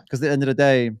 Yeah. Because at the end of the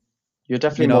day, you're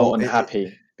definitely more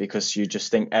unhappy because you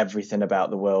just think everything about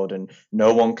the world and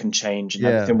no one can change and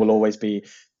everything will always be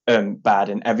bad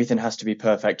and everything has to be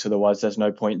perfect. Otherwise there's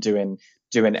no point doing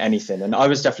anything. And I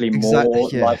was definitely more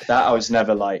like that. I was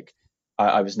never like,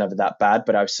 I was never that bad,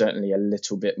 but I was certainly a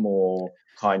little bit more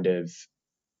kind of,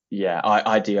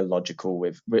 ideological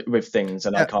with things.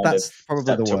 And I kind of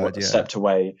stepped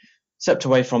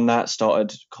away from that,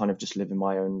 started kind of just living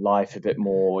my own life a bit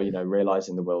more, you know,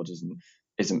 realizing the world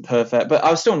isn't perfect. But I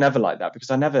was still never like that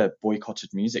because I never boycotted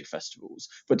music festivals.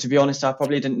 But to be honest, I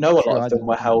probably didn't know a lot of them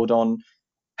were held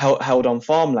on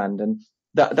farmland. And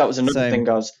that was another thing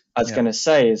I was going to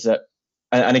say is that,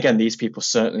 and again, these people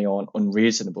certainly aren't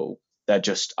unreasonable. They're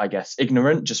just, I guess,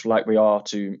 ignorant, just like we are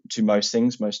to most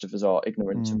things. Most of us are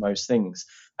ignorant to most things.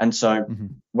 And so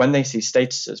when they see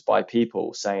statuses by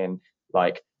people saying,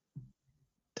 like,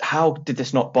 how did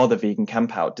this not bother Vegan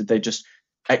Campout? Did they just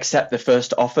accept the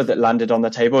first offer that landed on the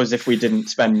table, as if we didn't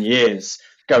spend years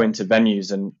going to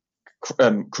venues and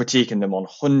critiquing them on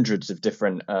hundreds of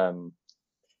different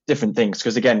things?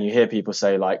 Because again, you hear people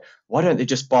say, like, why don't they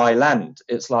just buy land?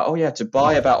 It's like, oh yeah, to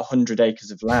buy about 100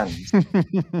 acres of land,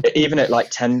 even at like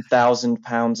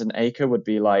 £10,000 an acre would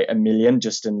be like $1 million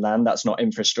just in land. That's not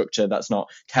infrastructure. That's not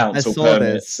council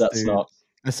permits. That's not.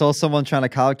 I saw someone trying to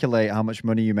calculate how much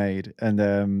money you made,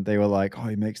 and they were like, "Oh,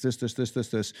 he makes this,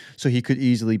 so he could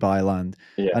easily buy land."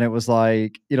 Yeah. And it was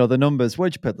like, you know, the numbers.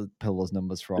 Where'd you pull those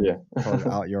numbers from? Yeah.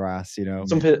 Out your ass, you know.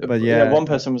 But yeah, one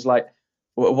person was like,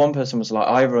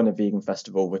 I run a vegan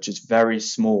festival which is very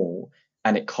small,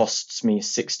 and it costs me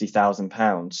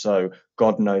 £60,000. So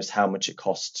God knows how much it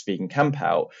costs Vegan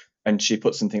Campout. And she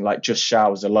put something like just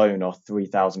showers alone are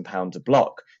 £3,000 a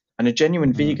block. And a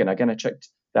genuine vegan, again, I checked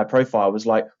their profile, was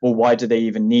like, well, why do they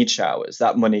even need showers?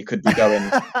 That money could be going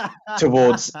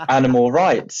towards animal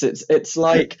rights. It's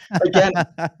like,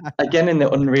 again in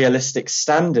the unrealistic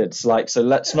standards. Like, so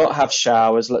let's not have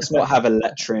showers. Let's not have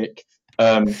electric.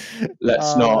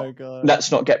 Let's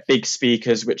not get big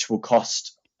speakers, which will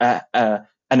cost an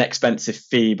expensive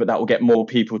fee, but that will get more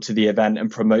people to the event and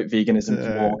promote veganism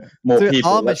to more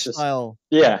people. Amish style.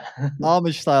 Yeah.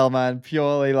 Amish style, man.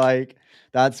 Purely like,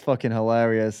 that's fucking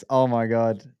hilarious. Oh my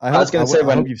God. I hope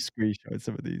you've screenshotted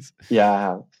some of these. Yeah, I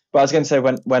have. But I was going to say,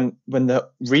 when the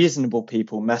reasonable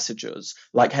people message us,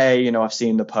 like, hey, you know, I've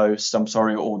seen the post, I'm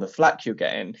sorry all the flack you're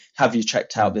getting. Have you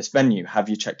checked out this venue? Have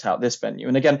you checked out this venue?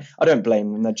 And again, I don't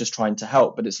blame them. They're just trying to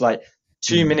help. But it's like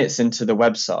 2 minutes into the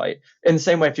website, in the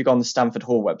same way if you go on the Stanford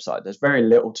Hall website, there's very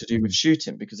little to do with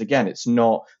shooting, because again,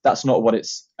 that's not what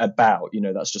it's about. You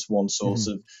know, that's just one source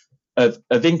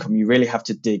of income. You really have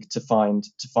to dig to find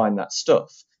that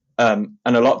stuff. And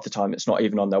a lot of the time it's not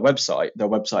even on their website. Their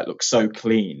website looks so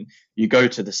clean. You go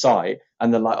to the site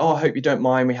and they're like, oh, I hope you don't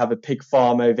mind, we have a pig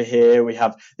farm over here, we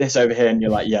have this over here, and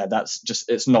you're like, yeah, that's just,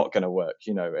 it's not going to work,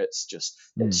 it's just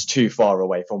it's too far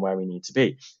away from where we need to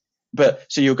be. But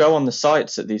so you'll go on the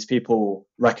sites that these people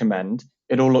recommend,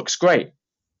 it all looks great.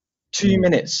 2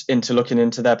 minutes into looking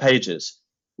into their pages,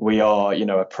 we are,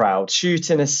 a proud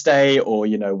shooting estate, or,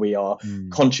 we are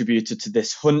contributed to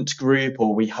this hunt group,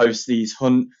 or we host these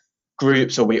hunt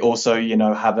groups, or we also,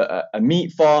 have a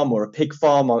meat farm or a pig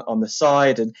farm on the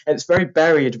side. And it's very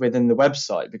buried within the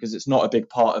website because it's not a big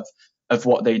part of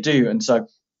what they do. And so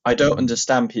I don't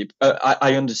understand people.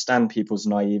 I understand people's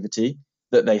naivety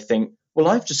that they think, well,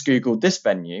 I've just Googled this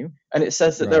venue and it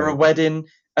says that they're a wedding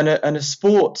and a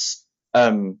sports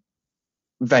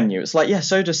venue. It's like, yeah,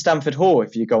 so does Stamford Hall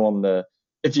if you go on the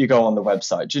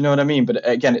website. Do you know what I mean? But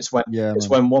again, it's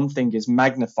when one thing is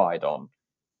magnified on,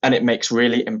 and it makes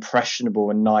really impressionable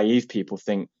and naive people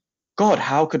think, God,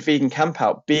 how could Vegan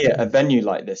Campout be at a venue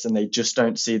like this? And they just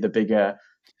don't see the bigger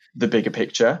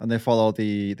picture. And they follow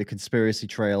the conspiracy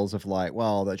trails of like,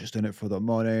 well, they're just in it for the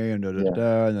money and and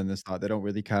then it's like they don't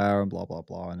really care and blah blah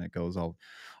blah, and it goes all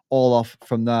off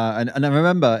from there. And I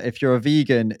remember, if you're a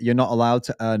vegan, you're not allowed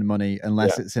to earn money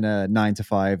unless it's in a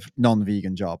 9-to-5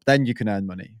 non-vegan job. Then you can earn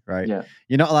money, right? Yeah.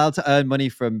 You're not allowed to earn money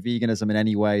from veganism in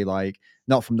any way, like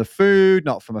not from the food,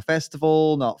 not from a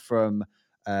festival, not from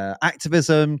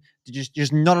activism.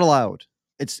 Just not allowed.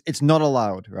 It's not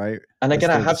allowed, right? And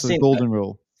again, I have seen golden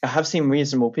rule. I have seen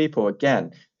reasonable people,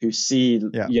 again, who see,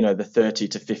 the 30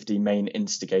 to 50 main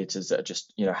instigators that are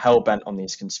just, hell-bent on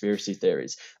these conspiracy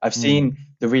theories. I've seen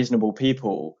the reasonable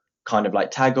people kind of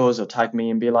like tag us or tag me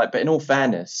and be like, but in all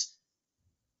fairness,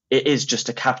 it is just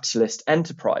a capitalist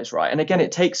enterprise, right? And again,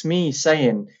 it takes me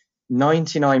saying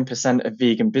 99% of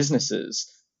vegan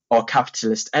businesses are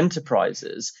capitalist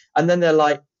enterprises. And then they're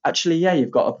like, actually, yeah,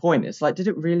 you've got a point. It's like, did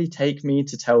it really take me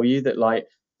to tell you that, like,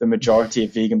 the majority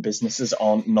of vegan businesses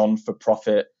aren't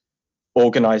non-for-profit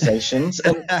organizations?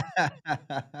 And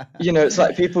it's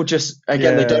like people just,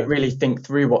 again, they don't really think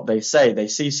through what they say. They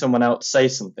see someone else say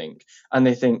something and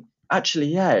they think, actually,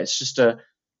 yeah, it's just a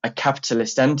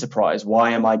capitalist enterprise.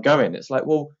 Why am I going? It's like,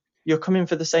 well, you're coming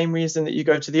for the same reason that you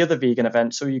go to the other vegan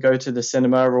events, or you go to the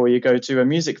cinema, or you go to a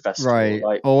music festival, right?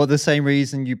 Like, or the same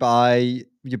reason you buy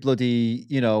your bloody,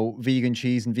 vegan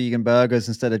cheese and vegan burgers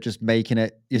instead of just making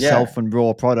it yourself and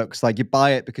raw products. Like, you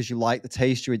buy it because you like the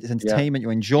taste, it's entertainment,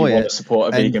 you enjoy it. You want to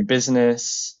support a vegan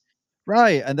business.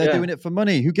 Right, and they're doing it for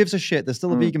money. Who gives a shit? They're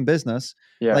still a vegan business.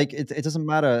 Yeah. Like, it doesn't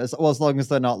matter as long as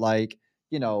they're not like,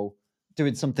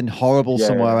 doing something horrible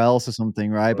somewhere else or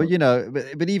something, right? But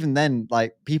but even then,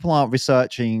 like, people aren't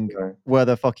researching where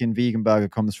the fucking vegan burger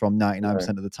comes from 99%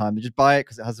 of the time. They just buy it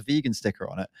because it has a vegan sticker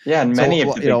on it. Yeah, and many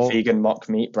of the big vegan mock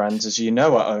meat brands, as you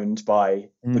know, are owned by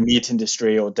the meat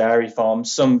industry or dairy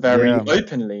farms. Some very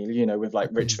openly, with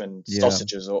like Richmond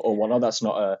sausages or whatnot. That's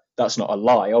not a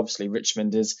lie. Obviously,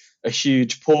 Richmond is a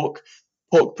huge pork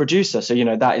producer, so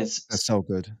that's so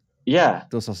good. Yeah,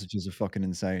 those sausages are fucking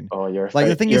insane. Oh, you're like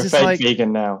the thing you're is, it's fake like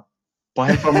vegan now. Buy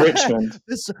them from Richmond.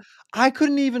 I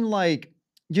couldn't even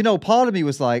part of me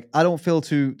was like, I don't feel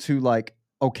too like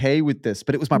okay with this,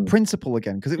 but it was my principle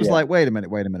again, because it was like, wait a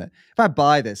minute. If I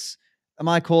buy this, am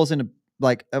I causing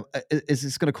is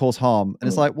this going to cause harm? And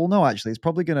it's like, well, no, actually, it's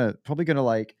probably gonna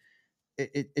like.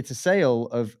 It's a sale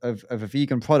of a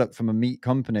vegan product from a meat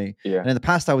company. Yeah. And in the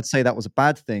past, I would say that was a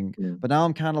bad thing, but now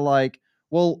I'm kind of like,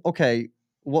 well, okay,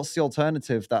 what's the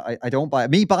alternative that I don't buy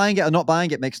it? Me buying it or not buying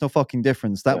it makes no fucking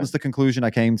difference. That was the conclusion I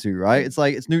came to, right? It's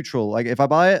like, it's neutral. Like, if I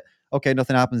buy it, okay,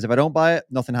 nothing happens. If I don't buy it,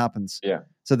 nothing happens. Yeah.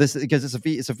 So this, because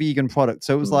it's a vegan product.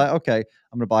 So it was like, okay,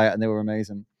 I'm going to buy it. And they were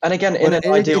amazing. And again, in an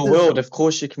ideal world, of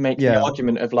course, you can make the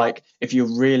argument of like, if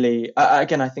you're really,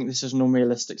 again, I think this is an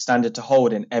unrealistic standard to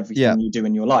hold in everything you do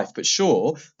in your life. But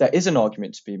sure, there is an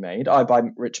argument to be made. I buy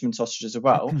Richmond sausages as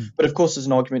well. But of course, there's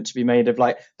an argument to be made of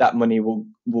like, that money will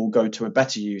go to a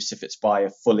better use if it's by a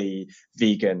fully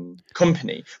vegan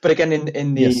company. But again,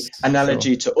 in the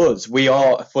analogy to us, we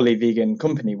are a fully vegan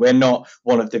company. We're not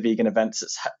one of the vegan events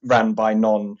that's ran by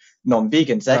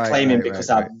non-vegans. They're claiming because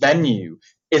our venue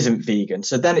isn't vegan.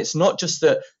 So then it's not just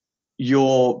that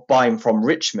you're buying from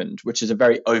Richmond, which is a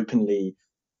very openly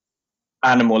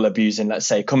animal abusing, let's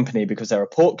say, company because they're a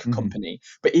pork company.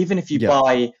 But even if you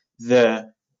buy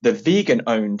the vegan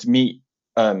owned meat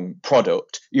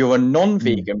product, you're a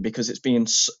non-vegan because it's being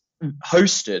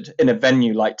hosted in a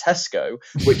venue like Tesco,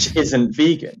 which isn't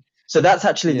vegan. So that's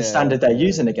actually the standard they're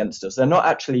using against us. They're not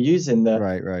actually using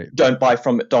the don't buy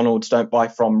from McDonald's, don't buy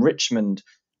from Richmond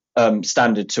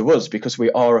standard to us because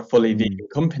we are a fully Mm. vegan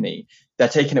company. They're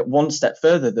taking it one step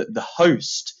further, that the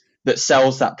host that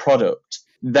sells that product,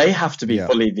 they have to be Yeah.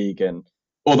 fully vegan.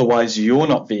 Otherwise, you're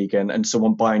not vegan, and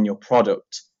someone buying your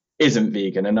product isn't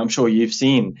vegan. And I'm sure you've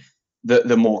seen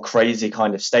the more crazy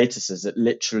kind of statuses that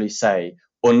literally say,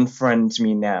 unfriend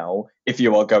me now if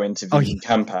you are going to Oh, Vegan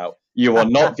Campout. You are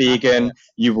not yeah. vegan.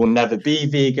 You will never be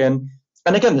vegan.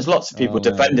 And again, there's lots of people Oh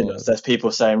my defending us. God. There's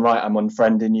people saying, right, I'm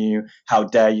unfriending you. How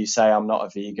dare you say I'm not a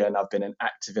vegan? I've been an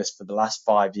activist for the last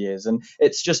 5 years. And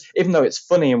it's just, even though it's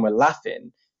funny and we're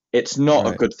laughing, it's not a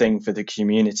Right. good thing for the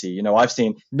community. You know, I've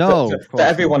seen, No, of for course not.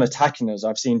 everyone attacking us,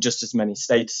 I've seen just as many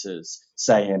statuses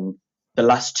saying the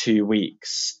last 2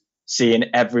 weeks, seeing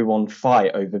everyone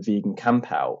fight over Vegan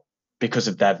Campout because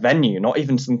of their venue, not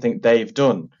even something they've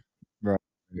done, Right.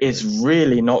 is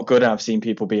really not good. I've seen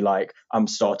people be like, I'm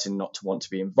starting not to want to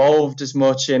be involved as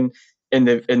much in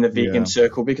the vegan Yeah.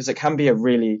 circle, because it can be a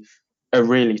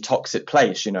really toxic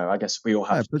place. You know, I guess we all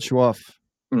Yeah, have it puts you off. to.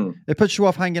 It puts you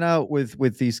off hanging out with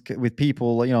with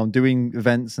people, doing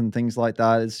events and things like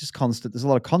that. It's just constant. There's a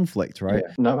lot of conflict, right?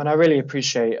 Yeah, no, and I really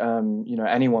appreciate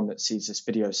anyone that sees this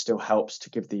video still helps to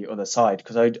give the other side,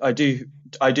 because I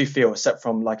do feel, except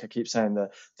from, like I keep saying,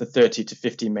 the 30 to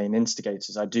 50 main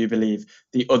instigators, I do believe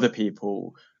the other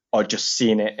people are just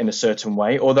seeing it in a certain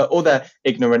way, or they're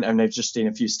ignorant and they've just seen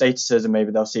a few statuses, and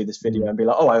maybe they'll see this video Mm. and be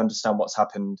like, oh, I understand what's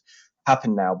happened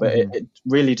now. But it, Mhm. it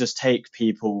really does take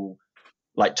people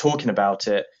like talking about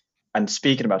it and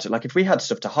speaking about it. Like, if we had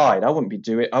stuff to hide, I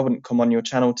wouldn't come on your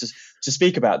channel to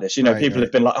speak about this. You know, Right. people Right.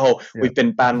 have been like, oh, Yeah. we've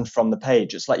been banned from the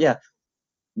page. It's like, yeah,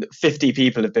 50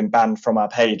 people have been banned from our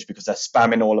page because they're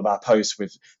spamming all of our posts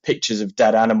with pictures of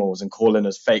dead animals and calling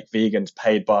us fake vegans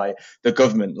paid by the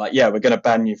government. Like, yeah, we're going to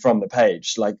ban you from the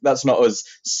page. Like, that's not us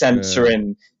Yeah.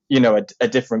 censoring, a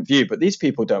different view. But these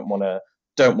people don't want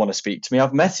to speak to me.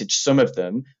 I've messaged some of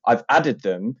them. I've added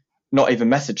them, not even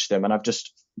messaged them, and I've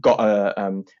just got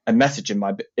a message in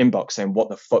my inbox saying, "What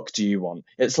the fuck do you want?"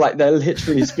 It's like they're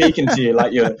literally speaking to you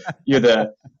like you're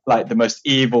the most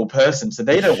evil person. So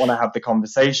they don't want to have the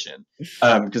conversation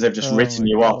because they've just Oh written my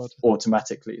you off God.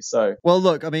 automatically. So Well,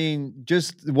 look, I mean,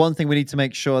 just one thing we need to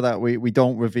make sure that we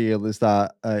don't reveal is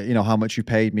that how much you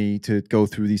paid me to go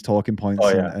through these talking oh points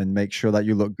yeah. and make sure that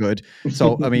you look good.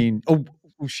 So, I mean, oh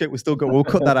shit, we're still good. We'll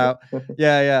cut that out.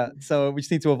 Yeah, yeah. So we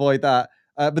just need to avoid that.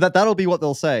 But that'll be what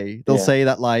they'll say. They'll Yeah. say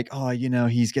that like, oh,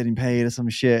 he's getting paid or some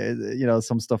shit,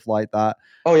 some stuff like that.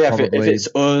 Oh yeah, if Probably. it's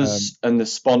us and the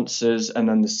sponsors and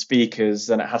then the speakers,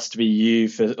 then it has to be you,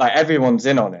 for like everyone's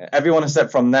in on it. Everyone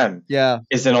except from them Yeah.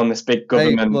 is in on this big Hey,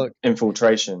 government look,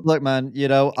 infiltration. Look, man,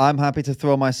 I'm happy to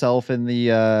throw myself in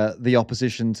the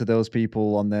opposition to those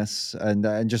people on this,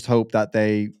 and just hope that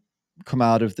they come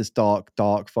out of this dark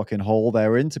fucking hole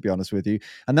they're in, to be honest with you.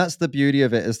 And that's the beauty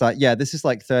of it, is that this is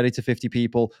like 30 to 50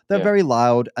 people. They're Yeah. very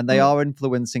loud and they Mm. are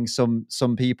influencing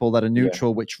some people that are Yeah.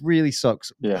 neutral, which really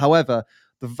sucks. Yeah. However,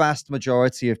 the vast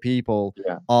majority of people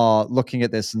Yeah. are looking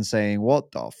at this and saying,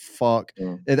 what the fuck?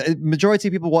 Mm. Majority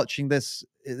of people watching this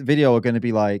video are going to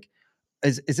be like,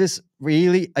 is this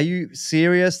really, are you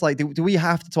serious? Like, do we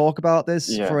have to talk about this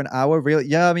Yeah. for an hour? Really?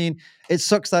 Yeah, I mean, it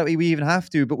sucks that we even have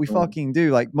to, but we Mm. fucking do.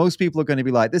 Like, most people are going to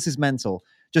be like, this is mental.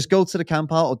 Just go to the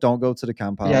camp out or don't go to the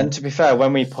camp Yeah, out. and to be fair,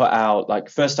 when we put out, like,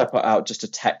 first I put out just a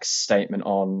text statement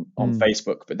on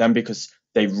Facebook, but then because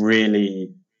they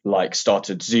really like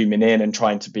started zooming in and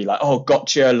trying to be like, oh,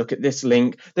 gotcha, look at this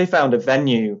link, they found a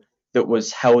venue that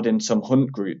was held in some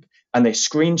hunt group and they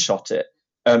screenshot it.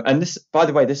 And this, by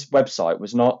the way, this website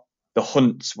was not the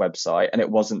Hunt's website and it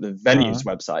wasn't the Uh-huh. venue's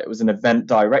website. It was an event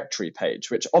directory page,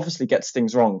 which obviously gets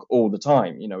things wrong all the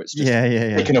time. You know, it's just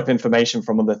Yeah. picking up information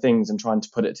from other things and trying to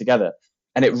put it together,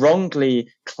 and it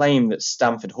wrongly claimed that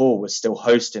Stamford Hall was still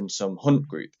hosting some hunt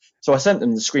group. So I sent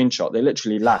them the screenshot. They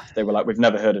literally laughed. They were like, we've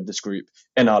never heard of this group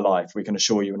in our life. We can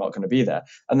assure you we're not going to be there.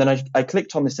 And then I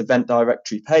clicked on this event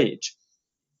directory page.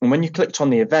 And when you clicked on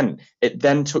the event, it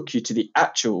then took you to the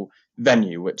actual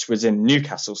venue, which was in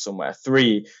Newcastle somewhere,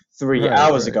 three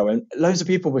hours Right. ago. And loads of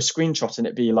people were screenshotting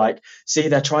it, be like, see,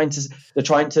 they're trying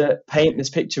to paint this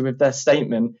picture with their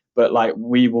statement, but like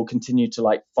we will continue to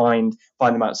like find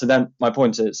them out. So then my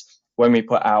point is, when we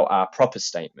put out our proper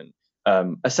statement,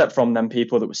 except from them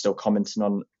people that were still commenting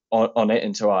on it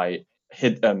until I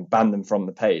banned them from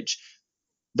the page,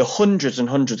 the hundreds and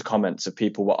hundreds of comments of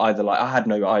people were either like, I had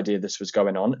no idea this was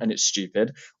going on and it's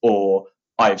stupid, or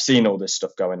I've seen all this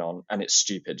stuff going on and it's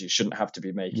stupid. You shouldn't have to be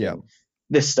Yeah. making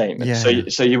this statement. Yeah.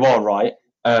 So you are right,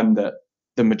 that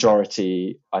the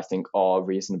majority, I think, are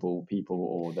reasonable people,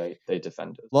 or they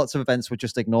defend us. Lots of events would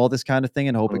just ignore this kind of thing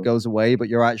and hope it goes away, but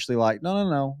you're actually like,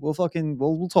 no,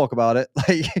 we'll talk about it.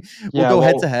 Like, we'll Yeah, go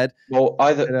head to head.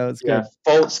 either It's good.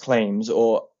 false claims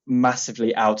or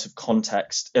massively out of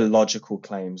context, illogical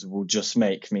claims will just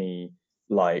make me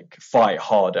like fight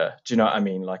harder. Do you know what I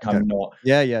mean? Like, Okay. I'm not.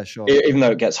 Yeah, sure. Even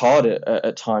though it gets hard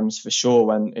at times for sure,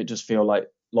 when it just feel like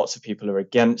lots of people are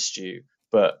against you.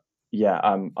 But yeah,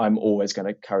 I'm always going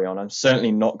to carry on. I'm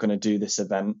certainly not going to do this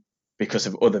event because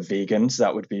of other vegans.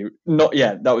 That would be not.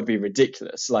 Yeah, that would be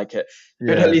ridiculous. Like, it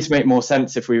would at least make more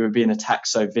sense if we were being attacked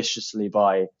so viciously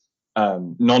by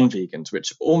non-vegans,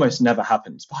 which almost never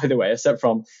happens, by the way, except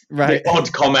from the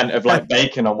odd comment of like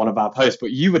bacon on one of our posts.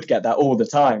 But you would get that all the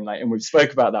time, like, and we've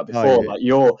spoke about that before. Oh, yeah. Like,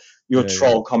 your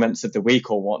troll comments of the week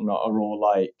or whatnot are all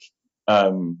like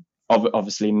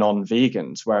obviously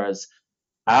non-vegans, whereas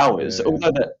ours,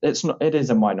 although that it is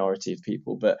a minority of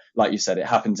people, but like you said, it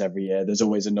happens every year. There's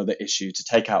always another issue to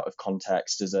take out of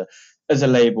context as a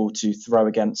label to throw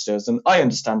against us. And I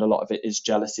understand a lot of it is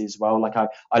jealousy as well. Like,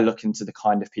 I look into the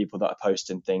kind of people that are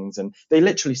posting things, and they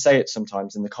literally say it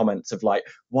sometimes in the comments of like,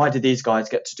 why do these guys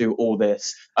get to do all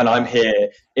this and I'm here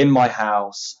in my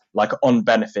house, like, on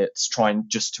benefits, trying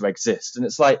just to exist? And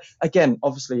it's like, again,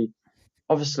 obviously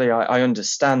I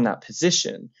understand that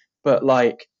position, but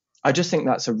like, I just think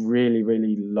that's a really,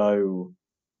 really low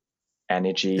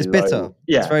energy. It's bitter.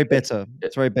 It's very bitter.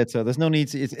 It's very bitter. There's no need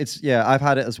to. It's yeah. I've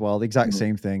had it as well. The exact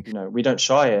same thing. You know, we don't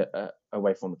shy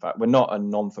away from the fact we're not a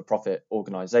non-for-profit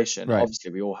organization. Right.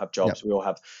 Obviously, we all have jobs. We all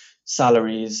have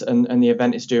salaries, and the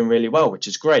event is doing really well, which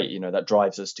is great. You know, that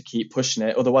drives us to keep pushing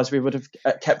it. Otherwise, we would have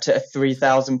kept it a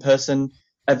 3,000 person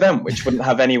event, which wouldn't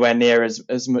have anywhere near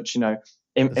as much, you know,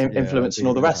 influence and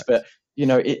all the rest. But you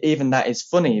know, even that is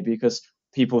funny because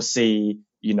people see,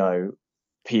 you know,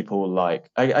 people like,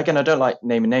 again, I don't like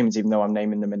naming names, even though I'm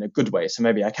naming them in a good way, so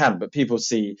maybe I can, but people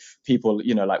see people,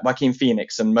 you know, like Joaquin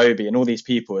Phoenix and Moby and all these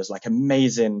people as like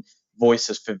amazing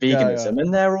voices for veganism,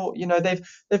 and they're all, you know,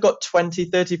 they've got 20,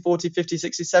 30, 40, 50,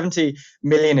 60, 70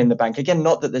 million in the bank. Again,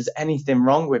 not that there's anything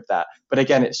wrong with that, but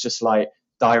again, it's just like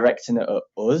directing it at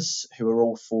us, who are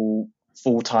all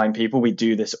full-time people. We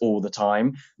do this all the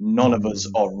time. None of us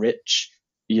are rich,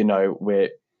 you know.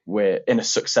 We're in a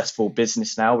successful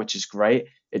business now, which is great.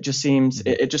 It just seems,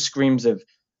 it just screams of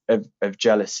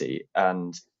jealousy.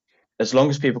 And as long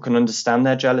as people can understand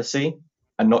their jealousy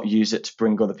and not use it to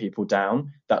bring other people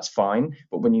down, that's fine.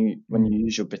 But when you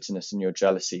use your bitterness and your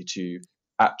jealousy to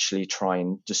actually try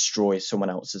and destroy someone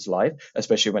else's life,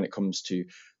 especially when it comes to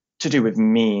do with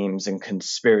memes and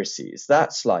conspiracies,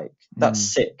 that's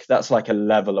sick. That's like a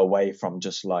level away from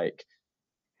just like,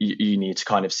 you need to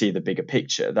kind of see the bigger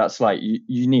picture. That's like,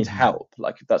 you need help.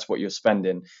 Like, if that's what you're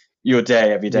spending your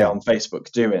day every day on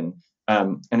Facebook doing.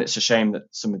 And it's a shame that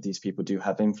some of these people do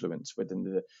have influence within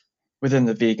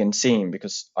the vegan scene,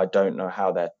 because I don't know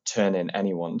how they're turning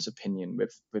anyone's opinion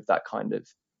with that kind of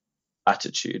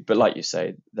attitude. But like you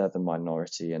say, they're the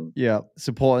minority. And it's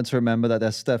important to remember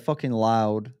that they're fucking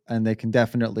loud, and they can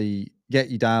definitely get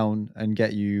you down and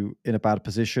get you in a bad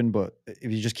position. But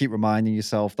if you just keep reminding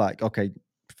yourself that, okay,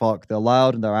 fuck, they're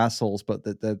loud and they're assholes, but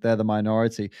they're the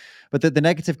minority. But the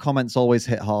negative comments always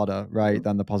hit harder, right,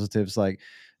 than the positives. Like,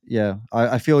 yeah,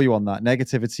 I feel you on that.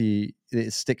 Negativity,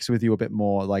 it sticks with you a bit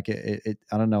more. Like, it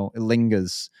I don't know, it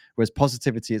lingers. Whereas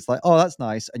positivity, it's like, oh, that's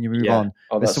nice, and you move on.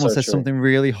 If someone says something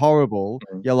really horrible,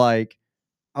 you're like,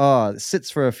 oh, it sits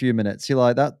for a few minutes. You're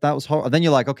like, that was horrible. And then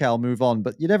you're like, okay, I'll move on.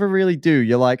 But you never really do.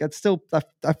 You're like, it's still,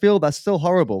 I feel that's still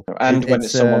horrible. And when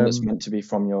it's someone that's meant to be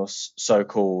from your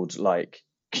so-called like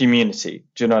community,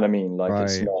 do you know what I mean? Like,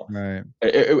 it's not right.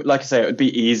 Like I say, it would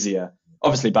be easier.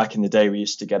 Obviously, back in the day, we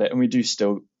used to get it, and we do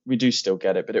still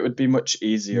get it. But it would be much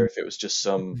easier if it was just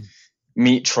some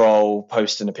meat troll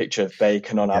posting a picture of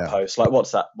bacon on our post. Like,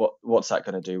 what's that? What's that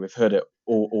going to do? We've heard it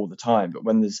all the time. But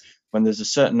when there's a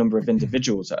certain number of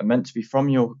individuals that are meant to be from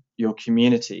your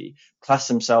community, class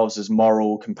themselves as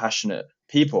moral, compassionate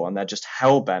people, and they're just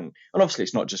hell bent. And obviously,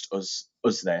 it's not just us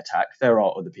they attack. There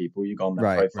are other people. You go on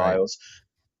their profiles.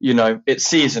 You know, it's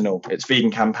seasonal. It's Vegan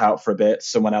Campout for a bit,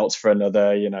 someone else for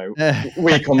another. You know,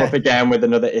 we come up again with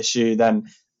another issue, then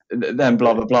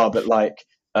blah blah blah. But like,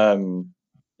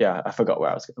 yeah, I forgot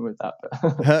where I was going with that.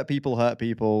 But hurt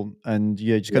people, and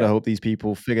you just gotta hope these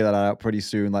people figure that out pretty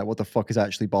soon. Like, what the fuck is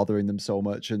actually bothering them so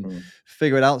much, and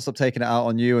figure it out. Stop taking it out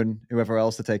on you and whoever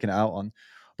else they're taking it out on.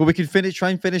 But we can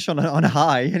try and finish on a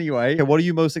high anyway. What are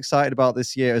you most excited about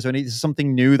this year? Is there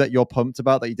something new that you're pumped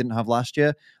about that you didn't have last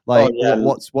year? Like,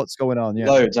 what's going on?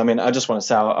 Loads. I mean, I just want to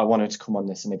say I wanted to come on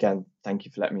this, and again, thank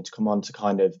you for letting me to come on to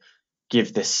kind of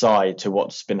give this side to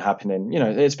what's been happening.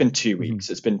 It's been 2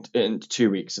 weeks. It's been 2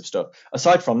 weeks of stuff.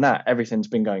 Aside from that, everything's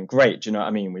been going great. Do you know what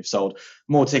I mean? We've sold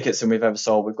more tickets than we've ever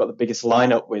sold. We've got the biggest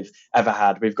lineup we've ever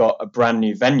had. We've got a brand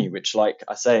new venue, which, like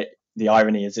I say, the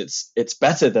irony is it's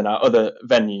better than our other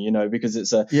venue, because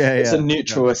it's a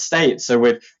neutral estate. So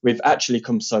we've actually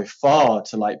come so far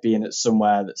to like being at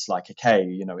somewhere that's like, okay,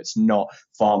 it's not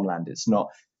farmland, it's not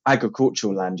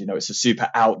agricultural land, it's a super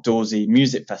outdoorsy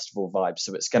music festival vibe.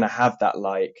 So it's going to have that,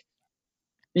 like,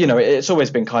 it's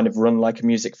always been kind of run like a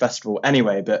music festival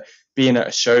anyway, but being at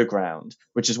a showground,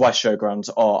 which is why showgrounds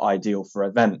are ideal for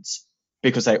events,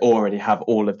 because they already have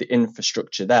all of the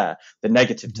infrastructure there. The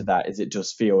negative to that is it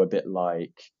does feel a bit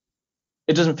like,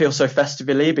 it doesn't feel so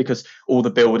festively because all the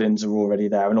buildings are already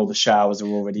there and all the showers are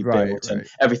already built and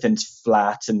everything's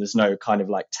flat and there's no kind of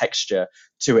like texture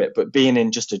to it. But being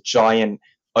in just a giant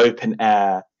open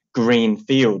air green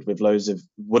field with loads of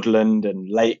woodland and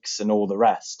lakes and all the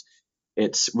rest,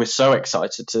 we're so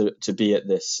excited to be at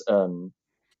this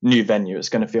new venue. It's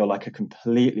going to feel like a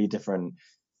completely different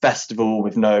festival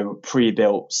with no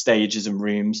pre-built stages and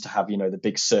rooms to have, the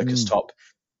big circus top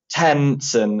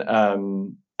tents and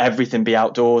everything be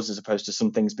outdoors as opposed to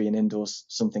some things being indoors,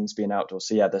 some things being outdoors.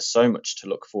 So yeah, there's so much to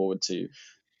look forward to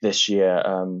this year.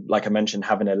 Like I mentioned,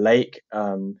 having a lake,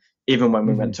 even when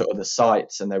we went to other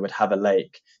sites and they would have a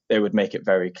lake, they would make it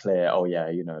very clear, oh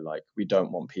yeah, like we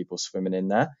don't want people swimming in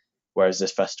there. Whereas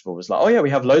this festival was like, oh yeah,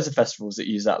 we have loads of festivals that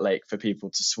use that lake for people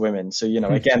to swim in. So,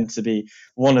 again, to be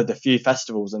one of the few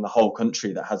festivals in the whole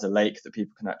country that has a lake that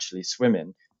people can actually swim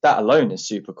in, that alone is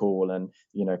super cool and,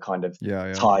 kind of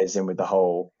ties in with the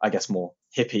whole, I guess, more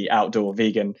hippie, outdoor,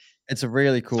 vegan. It's a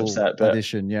really cool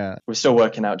addition, yeah. We're still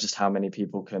working out just how many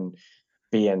people can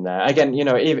be in there. Again,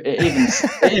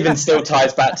 it even still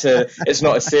ties back to it's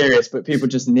not as serious, but people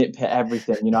just nitpick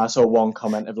everything. I saw one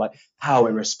comment of like, how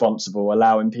irresponsible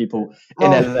allowing people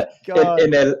in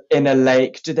a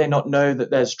lake. Do they not know that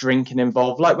there's drinking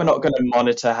involved? Like, we're not going to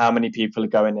monitor how many people are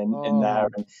going in there,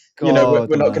 and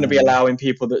we're not going to be allowing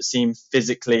people that seem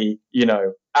physically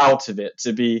out of it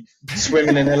to be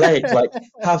swimming in a lake. Like,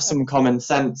 have some common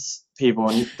sense, people,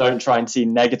 and don't try and see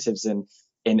negatives in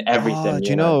everything. Do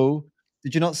you know?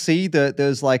 Did you not see that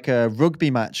there's like a rugby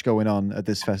match going on at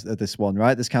this one,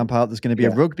 right? This camp out, there's going to be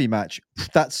a rugby match.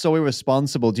 That's so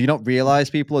irresponsible. Do you not realize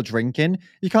people are drinking?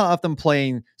 You can't have them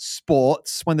playing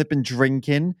sports when they've been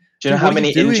drinking. Do you know how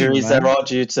many injuries there are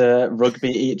due to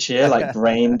rugby each year? Like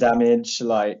brain damage,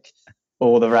 like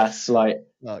all the rest, like.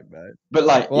 Fuck, man. But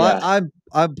like, well, yeah.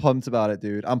 I'm pumped about it,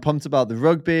 dude. I'm pumped about the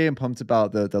rugby. I'm pumped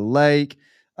about the lake.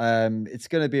 It's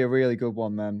going to be a really good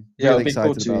one, man. Really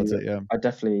excited about it. Yeah, I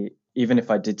definitely. Even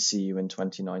if I did see you in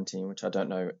 2019, which I don't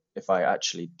know if I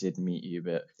actually did meet you,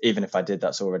 but even if I did,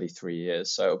 that's already 3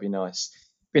 years. So it'll be nice.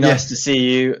 Nice to see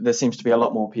you. There seems to be a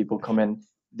lot more people coming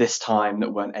this time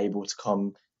that weren't able to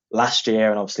come last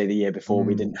year. And obviously the year before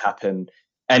we didn't happen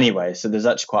anyway. So there's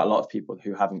actually quite a lot of people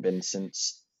who haven't been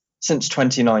since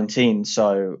 2019.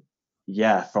 So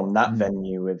yeah, from that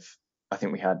venue I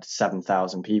think we had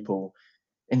 7,000 people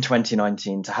in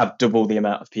 2019 to have double the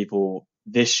amount of people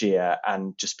this year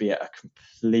and just be at a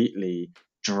completely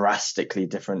drastically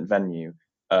different venue.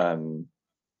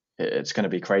 It's going to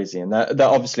be crazy. And that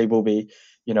obviously will be,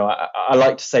 I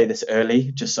like to say this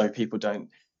early just so people don't,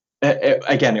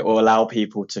 it will allow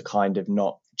people to kind of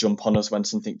not jump on us when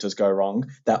something does go wrong.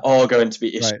 There are going to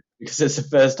be issues because it's the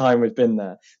first time we've been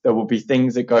there. There will be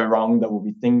things that go wrong. There will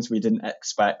be things we didn't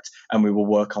expect and we will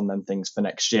work on them things for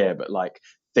next year. But like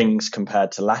things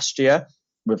compared to last year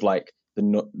with like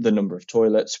the number of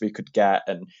toilets we could get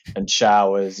and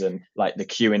showers and like the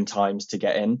queuing times to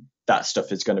get in, that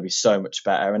stuff is going to be so much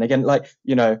better. And again, like,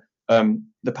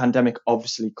 the pandemic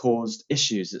obviously caused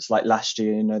issues. It's like last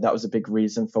year, that was a big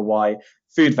reason for why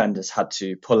food vendors had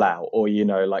to pull out or,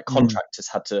 like contractors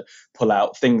had to pull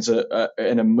out. Things are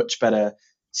in a much better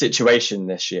situation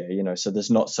this year, so there's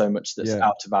not so much that's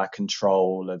out of our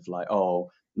control of like,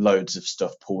 loads of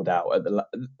stuff pulled out at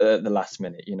the last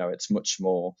minute. It's much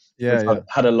more. We've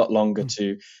had a lot longer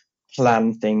to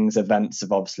plan things. Events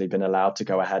have obviously been allowed to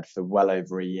go ahead for well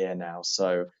over a year now.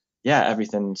 So yeah,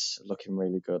 everything's looking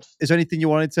really good. Is there anything you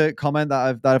wanted to comment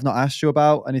that I've not asked you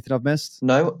about? Anything I've missed?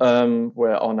 No,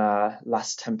 we're on our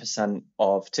last 10%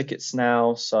 of tickets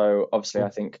now. So obviously, I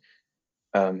think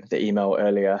the email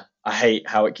earlier, I hate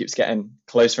how it keeps getting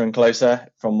closer and closer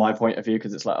from my point of view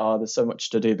because it's like, there's so much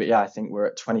to do. But yeah, I think we're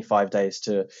at 25 days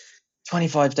to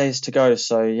go.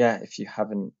 So yeah, if you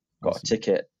haven't got a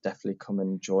ticket, definitely come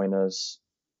and join us.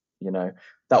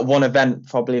 That one event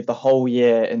probably of the whole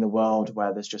year in the world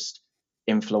where there's just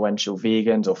influential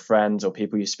vegans or friends or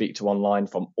people you speak to online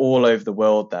from all over the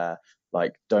world there.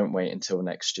 Like, don't wait until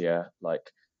next year. Like,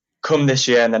 come this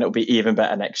year, and then it'll be even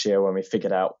better next year when we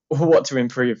figured out what to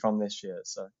improve from this year.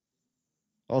 So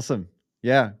Awesome.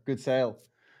 Yeah, good sale.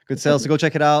 Good sale. So go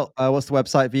check it out. What's the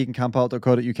website?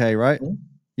 Vegancampout.co.uk, right? Mhm.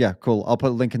 Yeah, cool. I'll put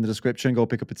a link in the description. Go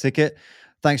pick up a ticket.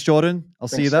 Thanks, Jordan. I'll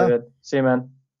see you Thanks, there. David. See you, man.